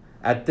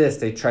 At this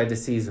they tried to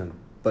seize him,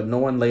 but no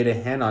one laid a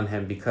hand on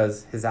him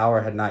because his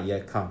hour had not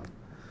yet come.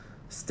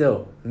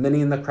 Still,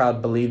 many in the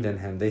crowd believed in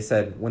him. They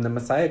said, when the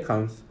Messiah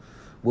comes,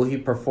 Will he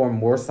perform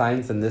more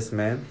signs than this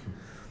man?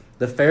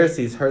 The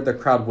Pharisees heard the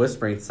crowd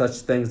whispering such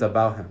things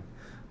about him.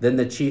 Then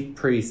the chief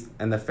priests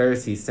and the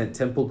Pharisees sent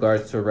temple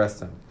guards to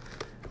arrest him.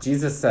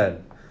 Jesus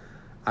said,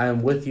 I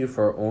am with you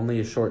for only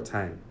a short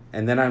time,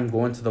 and then I am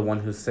going to the one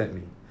who sent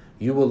me.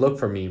 You will look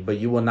for me, but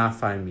you will not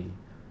find me.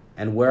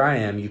 And where I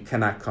am, you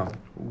cannot come.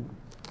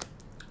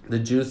 The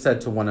Jews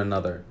said to one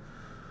another,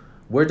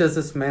 where does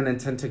this man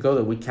intend to go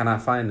that we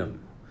cannot find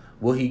him?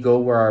 Will he go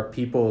where our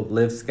people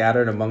live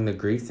scattered among the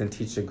Greeks and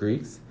teach the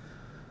Greeks?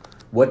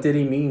 What did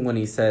he mean when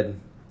he said,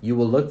 you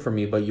will look for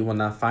me, but you will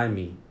not find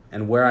me,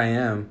 and where I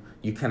am,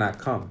 you cannot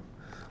come?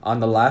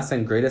 On the last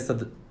and greatest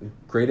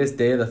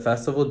day of the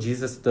festival,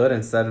 Jesus stood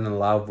and said in a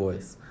loud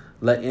voice,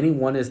 let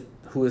anyone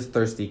who is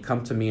thirsty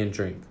come to me and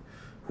drink.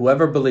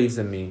 Whoever believes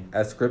in me,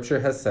 as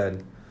Scripture has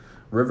said,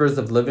 rivers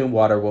of living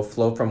water will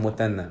flow from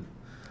within them.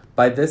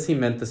 By this he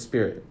meant the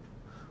Spirit,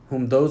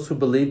 whom those who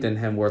believed in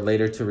him were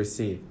later to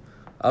receive.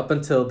 Up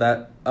to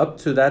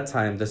that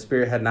time, the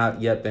Spirit had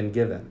not yet been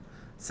given,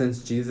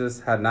 since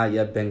Jesus had not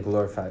yet been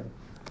glorified.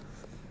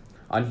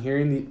 On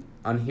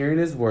hearing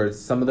his words,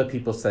 some of the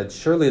people said,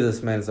 surely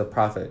this man is a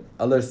prophet.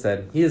 Others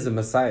said, he is a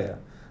Messiah.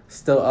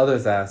 Still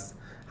others asked,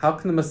 how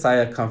can the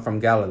Messiah come from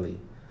Galilee?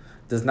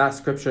 Does not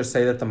Scripture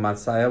say that the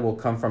Messiah will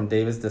come from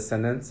David's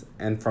descendants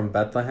and from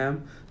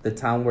Bethlehem, the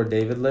town where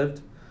David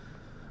lived?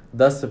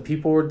 Thus the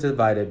people were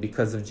divided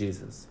because of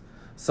Jesus.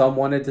 Some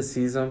wanted to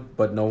seize him,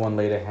 but no one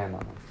laid a hand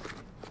on him.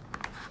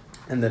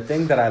 And the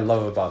thing that I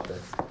love about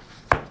this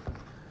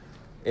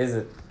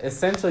is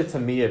essentially, to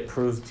me, it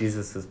proves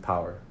Jesus'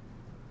 power.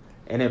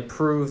 And it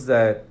proves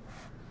that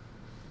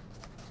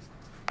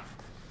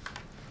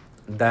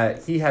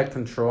he had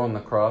control on the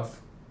cross,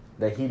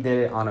 that he did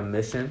it on a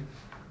mission.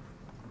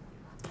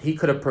 He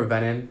could have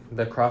prevented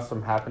the cross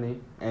from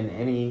happening, and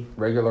any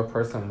regular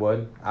person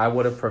would. I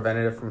would have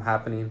prevented it from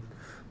happening.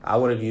 I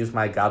would have used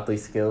my godly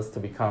skills to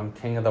become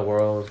king of the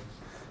world,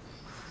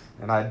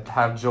 and I'd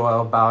have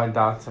Joel bowing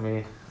down to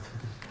me.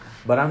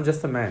 But I'm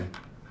just a man,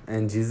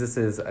 and Jesus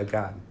is a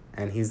God,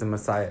 and he's the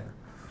Messiah,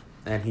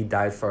 and he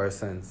died for our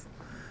sins.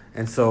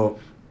 And so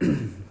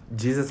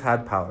Jesus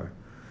had power.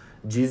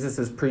 Jesus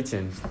is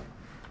preaching,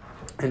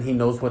 and he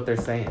knows what they're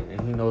saying,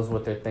 and he knows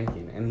what they're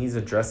thinking, and he's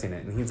addressing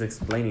it, and he's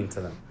explaining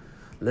to them,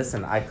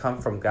 listen, I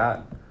come from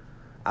God.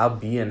 I'll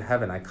be in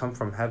heaven. I come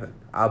from heaven.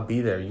 I'll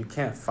be there. You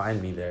can't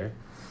find me there.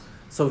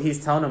 So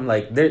he's telling them,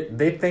 like,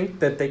 they think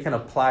that they can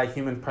apply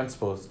human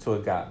principles to a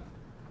God.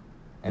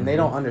 And they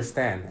don't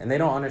understand. And they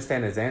don't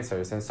understand his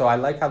answers. And so I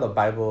like how the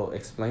Bible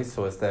explains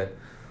to us that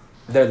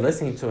they're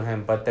listening to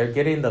him, but they're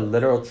getting the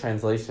literal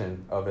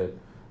translation of it.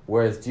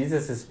 Whereas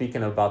Jesus is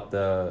speaking about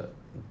the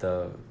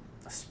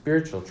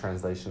spiritual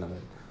translation of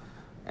it.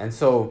 And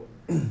so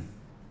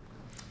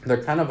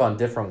they're kind of on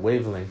different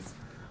wavelengths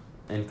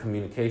in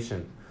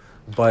communication.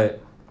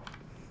 But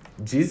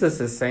Jesus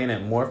is saying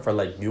it more for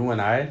like you and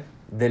I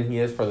than he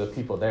is for the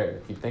people there,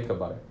 if you think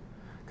about it.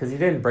 Because he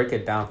didn't break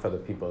it down for the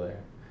people there.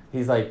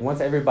 He's like,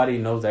 once everybody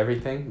knows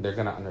everything, they're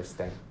going to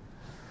understand.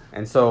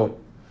 And so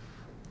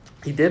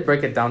he did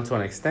break it down to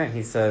an extent.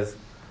 He says,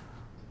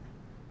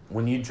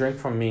 when you drink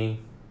from me,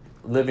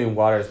 living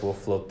waters will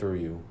flow through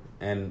you.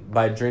 And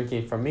by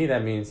drinking from me,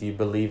 that means you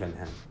believe in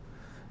him.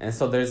 And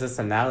so there's this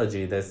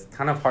analogy that's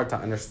kind of hard to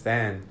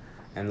understand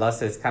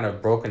unless it's kind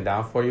of broken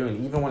down for you.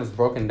 And even when it's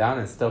broken down,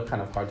 it's still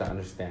kind of hard to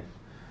understand.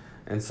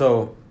 And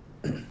so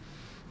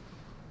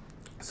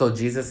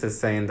Jesus is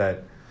saying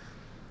that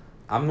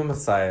I'm the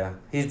Messiah.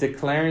 He's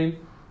declaring,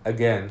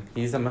 again,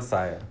 he's a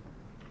Messiah.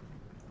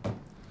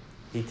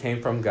 He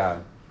came from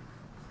God.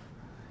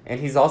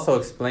 And he's also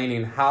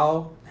explaining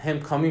how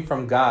him coming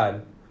from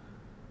God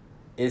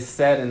is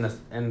said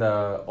in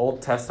the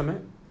Old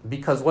Testament.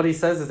 Because what he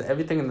says is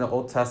everything in the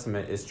Old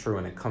Testament is true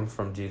and it comes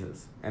from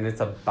Jesus. And it's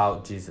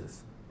about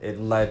Jesus. It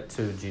led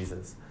to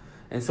Jesus.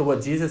 And so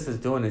what Jesus is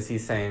doing is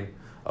he's saying,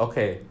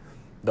 okay,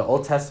 the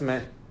Old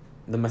Testament,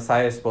 the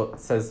Messiah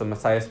says the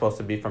Messiah is supposed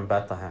to be from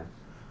Bethlehem.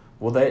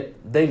 Well,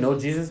 they know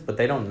Jesus, but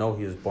they don't know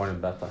he was born in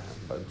Bethlehem.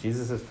 But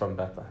Jesus is from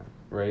Bethlehem,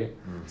 right?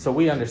 Mm-hmm. So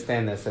we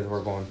understand this as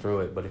we're going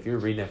through it. But if you're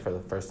reading it for the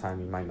first time,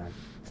 you might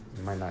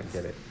not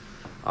get it.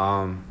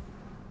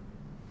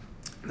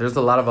 There's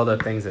a lot of other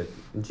things that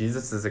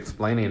Jesus is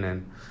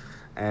explaining,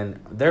 and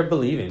they're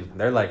believing.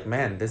 They're like,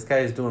 man, this guy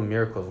is doing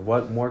miracles.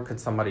 What more could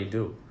somebody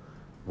do?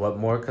 What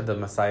more could the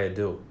Messiah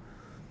do?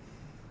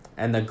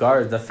 And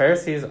the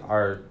Pharisees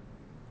are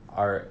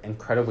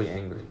incredibly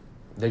angry.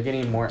 They're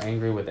getting more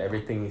angry with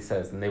everything he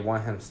says, and they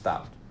want him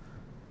stopped.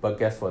 But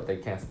guess what? They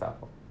can't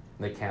stop him.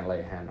 They can't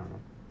lay a hand on him.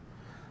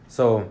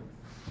 So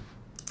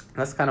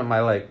that's kind of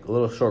my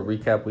little short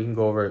recap. We can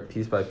go over it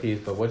piece by piece.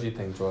 But what do you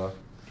think, Joel?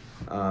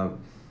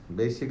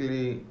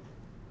 Basically,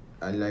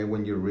 I like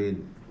when you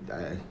read,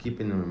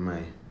 keeping in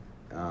mind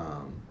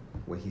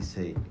what he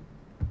said.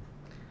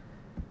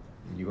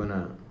 You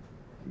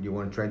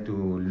wanna try to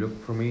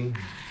look for me,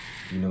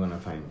 you're not gonna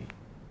find me.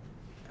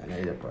 I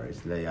like that part.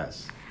 It's like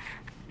us.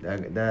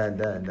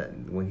 That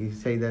when he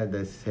say that,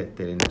 that's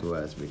telling to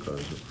us,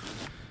 because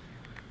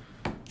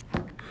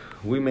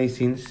we make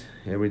sins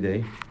every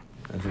day.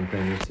 And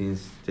sometimes the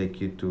things take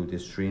you to the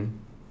stream.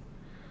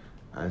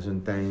 And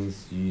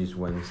sometimes you just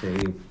want to say,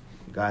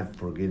 God,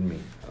 forgive me.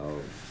 Or,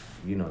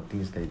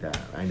 things like that.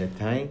 And at the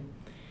time,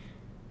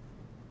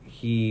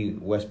 he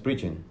was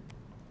preaching.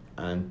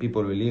 And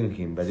people believe in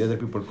him. But the other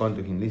people come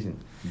to him, listen,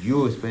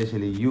 you,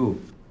 especially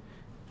you,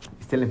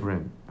 he's telling for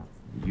him,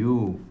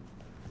 you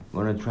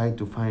gonna try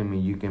to find me,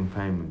 you can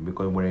find me.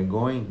 Because where I'm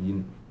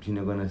going, you're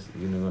not gonna.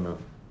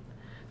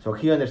 So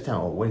he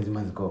understands, where does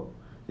man go?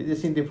 It's the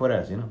same thing for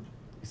us, It's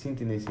the same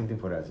thing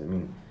for us. I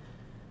mean,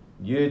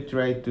 you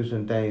try to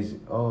sometimes,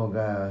 oh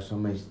God, so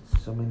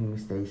many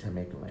mistakes I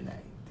make in my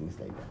life, things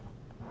like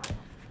that.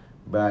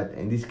 But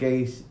in this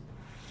case,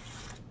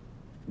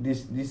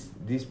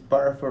 this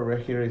powerful right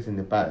here is in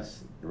the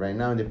past. Right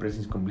now, the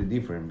present is completely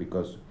different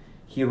because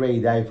he already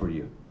died for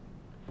you.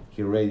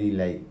 He already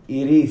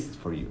it is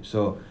for you.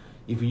 So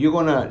if you're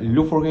gonna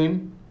look for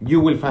him, you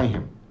will find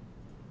him.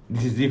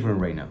 This is different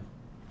right now.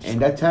 And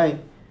that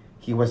time,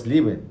 he was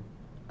living,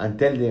 and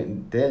tell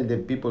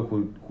the people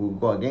who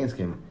go against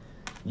him,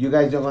 you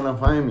guys are gonna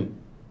find me.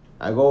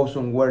 I go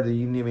somewhere that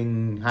you didn't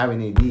even have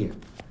an idea.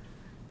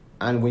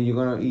 And when you're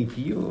gonna,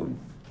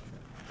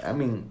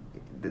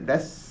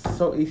 that's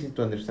so easy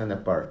to understand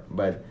that part.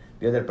 But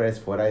the other part is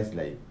for us,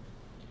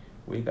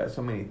 we got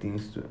so many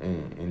things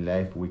in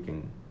life we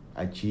can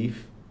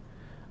achieve.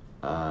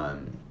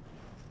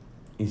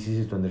 It's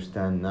easy to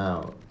understand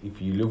now.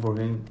 If you look for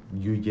him,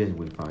 you just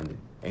will find it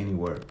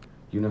anywhere.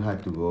 You don't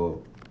have to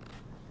go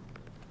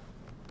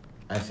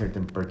a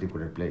certain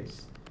particular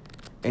place.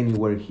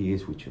 Anywhere he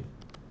is with you.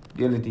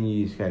 The only thing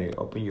you just gotta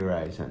open your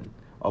eyes and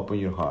open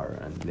your heart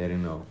and let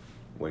him know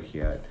where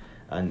he at.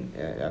 And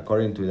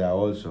according to that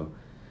also,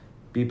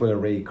 people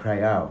already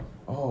cry out,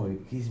 oh,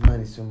 his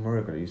man is so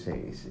miracle. You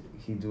say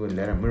he do a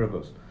lot of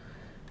miracles.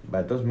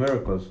 But those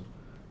miracles,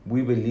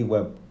 we believe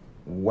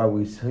what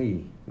we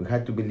see. We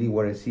have to believe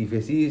what I see. If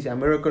I see is a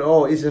miracle,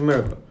 oh, it's a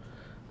miracle.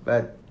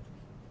 But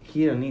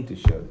he don't need to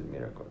show the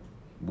miracle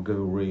because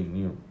we already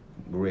knew.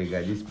 We already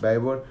got this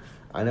Bible,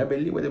 and I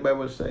believe what the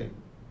Bible says.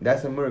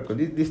 That's a miracle.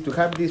 This to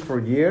have this for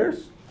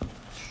years.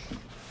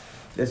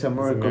 That's a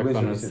miracle. It's a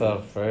miracle in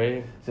itself,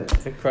 right?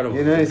 It's incredible.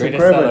 It's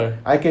incredible. Seller.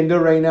 I can do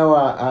right now.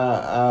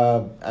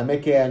 I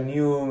make a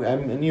new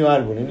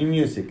album, a new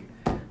music,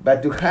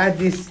 but to have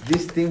this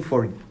thing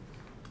for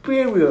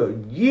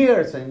period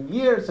years and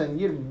years and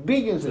years,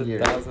 billions of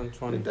years.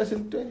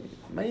 2020.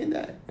 Imagine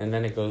that. And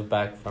then it goes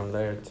back from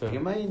there too.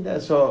 Imagine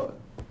that. So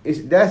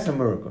that's a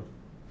miracle,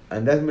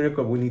 and that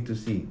miracle we need to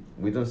see.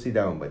 We don't see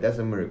that one, but that's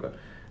a miracle.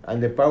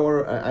 And the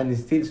power, and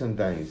still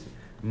sometimes,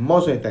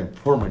 most of the time,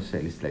 for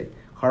myself, it's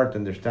hard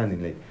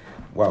understanding.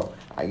 Wow,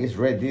 I just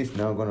read this,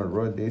 now I'm gonna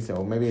read this,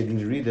 or maybe I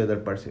didn't read the other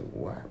part. Say,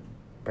 wow,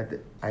 but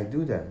I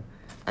do that,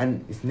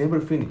 and it's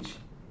never finished.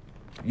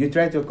 You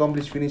try to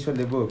finish all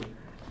the book,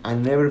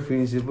 and never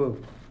finish the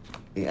book,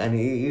 and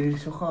it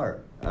is so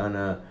hard.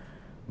 And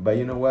but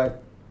you know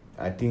what?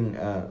 I think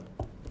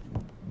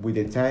with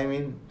the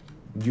timing,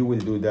 you will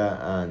do that,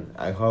 and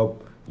I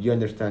hope you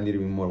understand a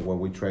little bit more what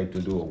we try to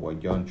do, or what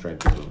John tried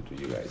to do to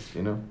you guys,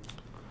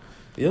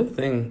 The other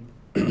thing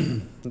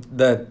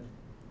that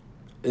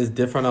is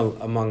different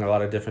among a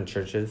lot of different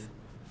churches,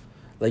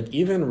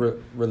 even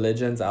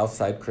religions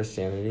outside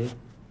Christianity,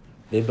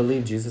 they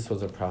believe Jesus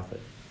was a prophet.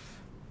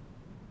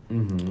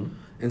 Mm-hmm.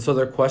 And so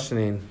they're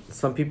questioning,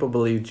 some people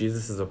believe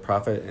Jesus is a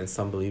prophet and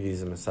some believe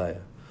he's a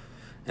Messiah.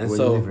 And what's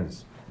the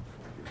difference?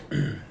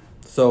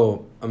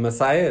 So a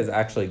Messiah is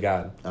actually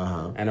God.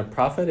 Uh-huh. And a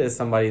prophet is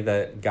somebody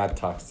that God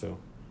talks to.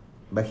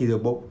 But he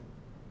does both.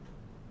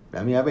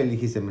 I believe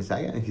he's a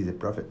Messiah and he's a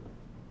prophet.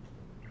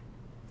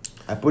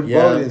 I put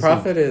both. A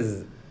prophet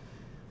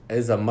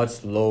is a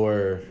much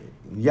lower.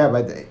 Yeah,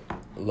 but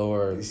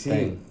lower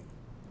thing.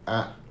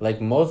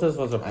 Moses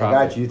was a prophet. I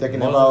got you. You're talking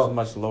Moses about was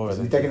much lower.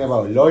 You're talking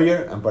about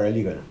lawyer and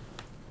paralegal,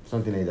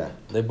 something like that.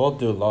 They both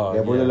do law.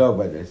 They both do law,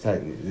 but it's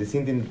the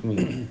same thing to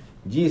me.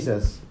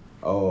 Jesus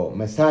or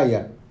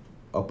Messiah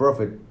or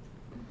prophet,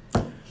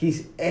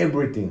 he's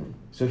everything.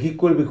 So he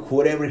could be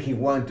whatever he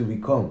wants to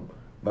become.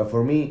 But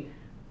for me,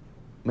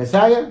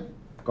 Messiah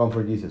come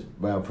from Jesus,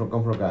 come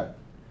from God.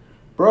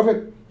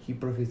 Prophet, he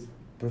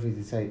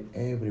prophesied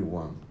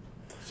everyone.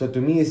 So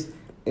to me, it's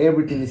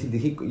everything is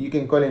you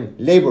can call him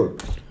labor.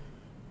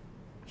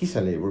 He's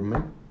a labor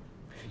man.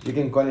 You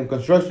can call him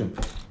construction.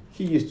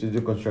 He used to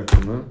do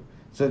construction, man.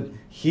 So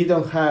he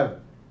don't have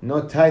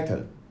no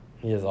title.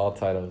 He has all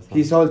titles. Huh?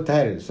 He's all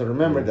titles. So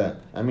remember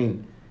that.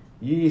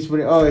 You just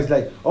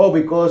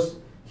because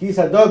he's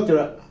a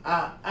doctor,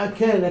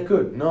 I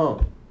could.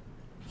 No.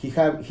 He's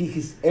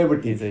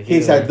everything.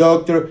 He's a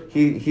doctor,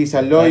 he's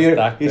a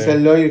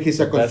lawyer, he's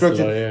a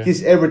construction,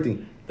 he's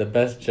everything. The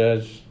best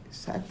judge.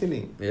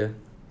 Exactly. Yeah.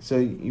 So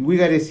we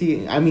gotta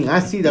see. I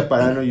see that,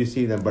 but I know you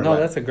see that. But no,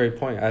 that's a great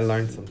point. I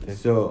learned something.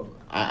 So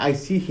I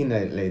see him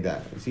like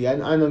that. See, I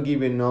don't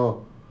give him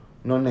no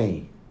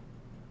name,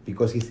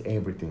 because he's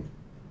everything.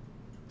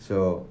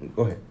 So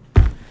go ahead.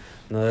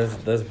 No,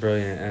 that's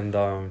brilliant.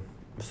 And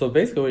so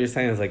basically, what you're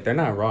saying is they're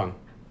not wrong.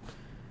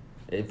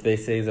 If they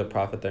say he's a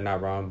prophet, they're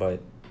not wrong.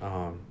 But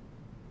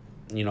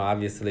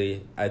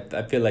obviously, I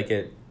feel like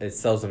it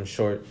sells him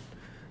short,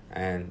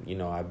 and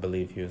I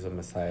believe he was a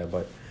Messiah,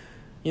 but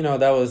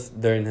that was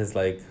during his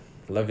like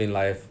loving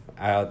life.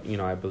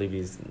 I believe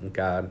he's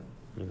God,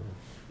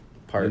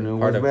 part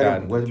what's of better,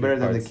 God. What's better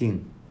than the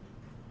king?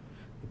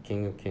 The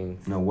King of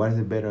Kings. No, what is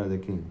the better of the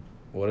king?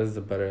 What is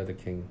the better of the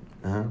king?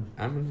 Uh-huh.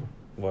 I don't know.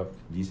 What?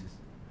 Jesus.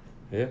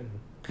 Yeah.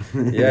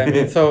 Yeah, I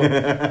mean, so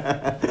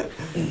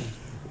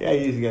Yeah,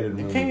 you just gotta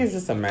remember. the king is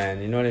just a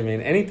man. You know what I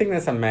mean? Anything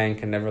that's a man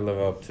can never live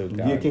up to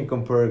God. You can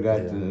compare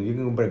God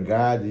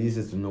Yeah. to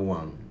Jesus to no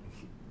one.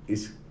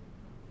 It's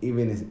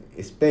even his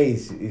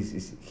space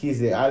is he's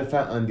the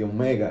Alpha and the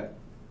Omega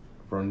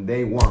from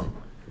day one.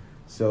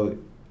 So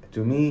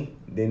to me,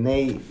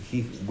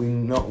 we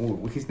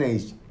know his name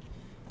is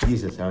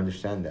Jesus. I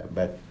understand that,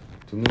 but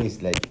to me,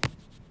 it's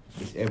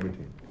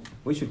everything.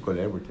 We should call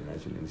everything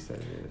actually instead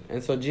of it.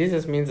 And so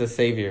Jesus means a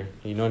savior.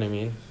 You know what I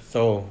mean?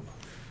 So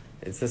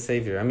it's a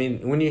savior. I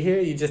mean, when you hear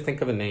it, you just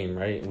think of a name,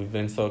 right? We've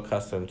been so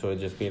accustomed to it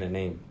just being a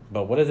name.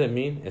 But what does it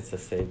mean? It's a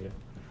savior.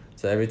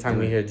 So every time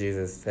we hear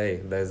Jesus,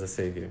 hey, there's a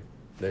savior.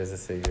 There's a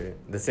savior.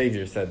 The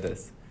savior said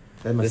this.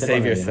 That's my The second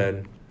savior name.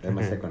 said. That's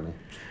my second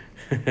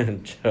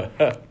name.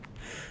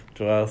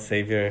 Joel,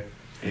 savior.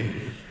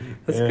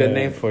 That's a good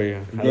name for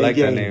you. I like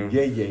that name.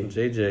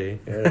 JJ.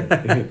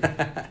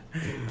 Yeah.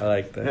 I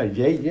like that. No,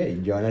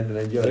 JJ, Jonathan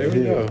and Joe. There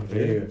we go.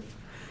 Yeah.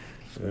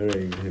 All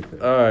right.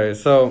 All right,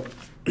 so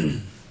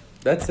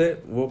that's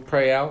it. We'll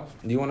pray out.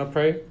 Do you want to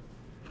pray?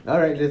 All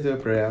right, let's do a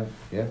prayer.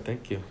 Yeah.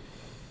 Thank you.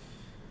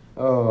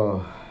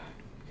 Oh,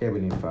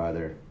 Heavenly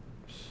Father,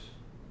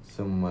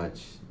 so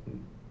much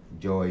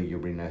joy you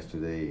bring us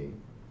today,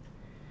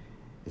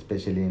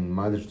 especially in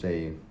Mother's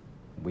Day.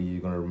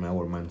 We're going to remember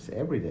our moms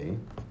every day,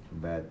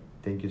 but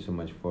thank you so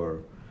much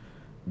for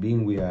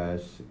being with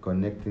us,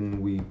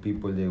 connecting with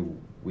people that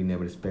we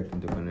never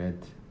expected to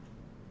connect.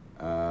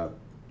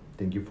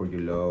 Thank you for your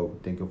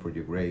love. Thank you for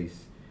your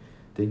grace.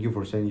 Thank you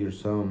for sending your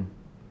son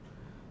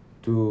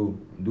to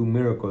do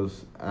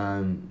miracles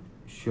and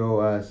show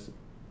us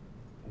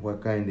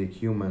what kind of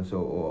humans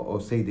or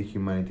save the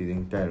humanity, the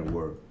entire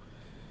world.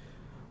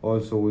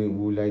 Also, we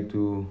would like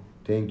to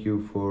thank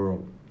you for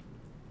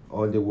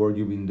all the work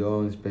you've been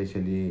doing,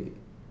 especially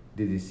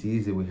the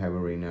disease that we have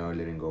right now,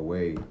 letting go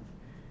away.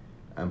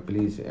 And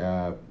please,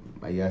 I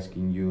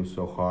asking you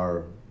so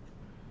hard,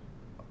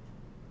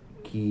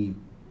 keep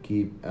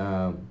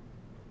the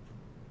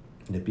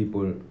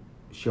people,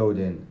 show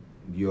them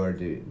you are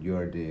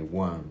the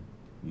one,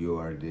 you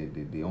are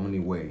the only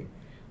way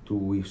to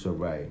we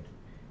survive,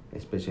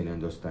 especially in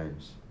those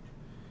times.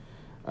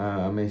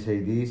 I may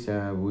say this,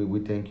 we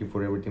thank you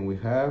for everything we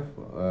have,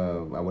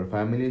 our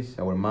families,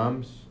 our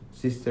moms,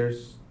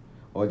 sisters,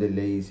 all the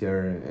ladies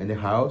here in the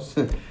house,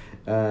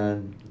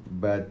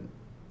 but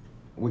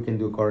we can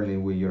do accordingly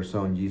with your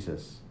son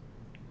Jesus,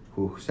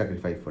 who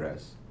sacrificed for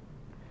us.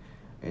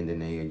 In the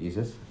name of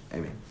Jesus,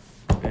 amen.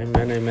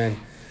 Amen, amen.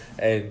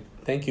 Hey,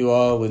 thank you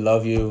all. We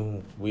love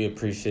you. We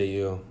appreciate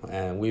you.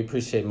 And we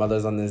appreciate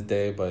mothers on this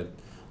day, but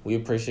we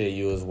appreciate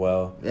you as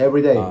well.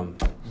 Every day.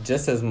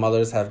 Just as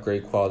mothers have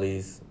great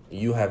qualities,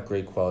 you have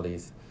great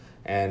qualities.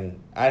 And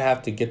I'd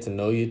have to get to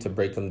know you to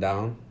break them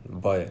down,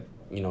 but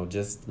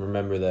just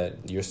remember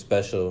that you're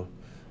special,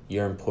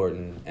 you're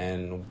important,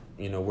 and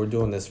we're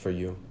doing this for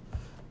you.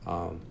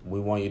 We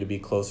want you to be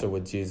closer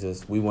with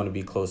Jesus. We want to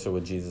be closer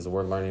with Jesus.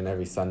 We're learning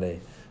every Sunday.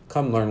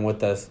 Come learn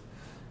with us.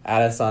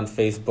 Add us on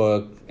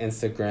Facebook,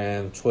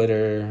 Instagram,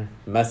 Twitter.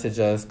 Message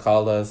us,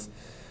 call us.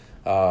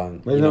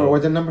 What's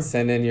the number?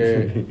 Send in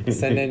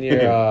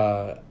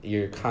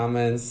your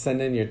comments.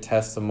 Send in your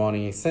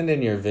testimony. Send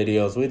in your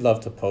videos. We'd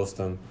love to post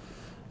them.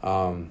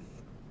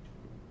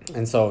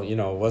 And so,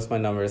 what's my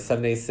number?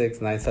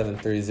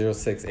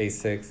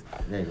 786-973-0686.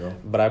 There you go.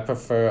 But I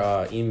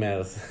prefer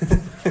emails.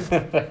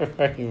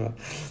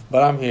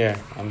 But I'm here.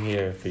 I'm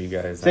here for you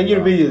guys. Send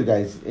your videos,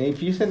 guys.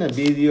 If you send a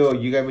video,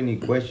 you have any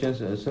questions,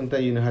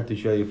 sometimes you don't have to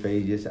show your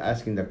face, just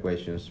asking the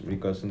questions,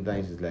 because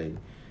sometimes it's like,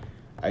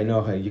 I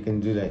know how you can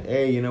do that.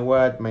 Hey, you know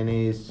what? My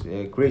name is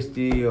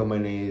Christy, or my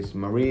name is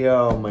Maria,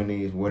 or my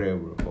name is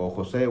whatever, or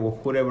Jose, or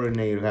whatever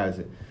name you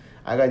have.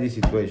 I got this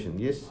situation.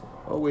 Yes,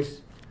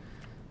 always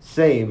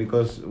say,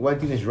 because one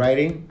thing is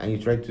writing, and you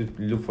try to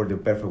look for the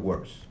perfect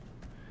words.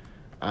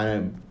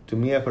 And to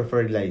me, I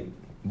prefer like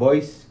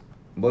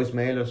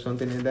voicemail or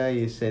something like that.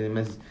 You send a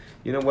message.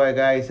 You know what,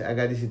 guys? I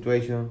got this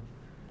situation.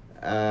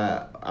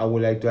 I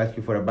would like to ask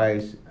you for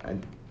advice.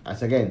 And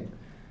as again,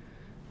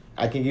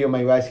 I can give you my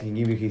advice. I can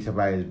give you his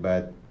advice,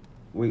 but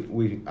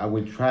I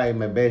will try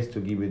my best to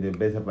give you the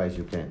best advice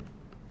you can.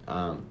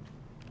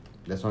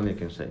 That's all I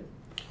can say.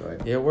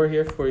 Yeah, we're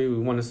here for you. We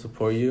want to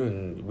support you,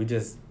 and we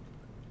just,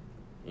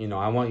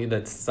 I want you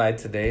to decide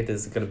today.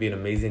 This is going to be an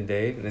amazing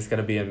day, and it's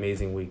going to be an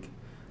amazing week.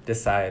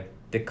 Decide,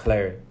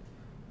 declare it,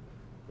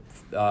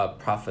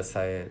 prophesy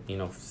it,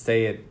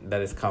 say it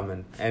that it's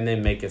coming, and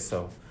then make it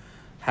so.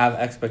 Have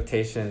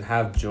expectation,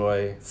 have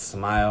joy,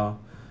 smile,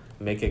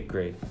 make it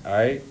great. All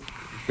right?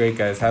 Great,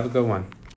 guys. Have a good one.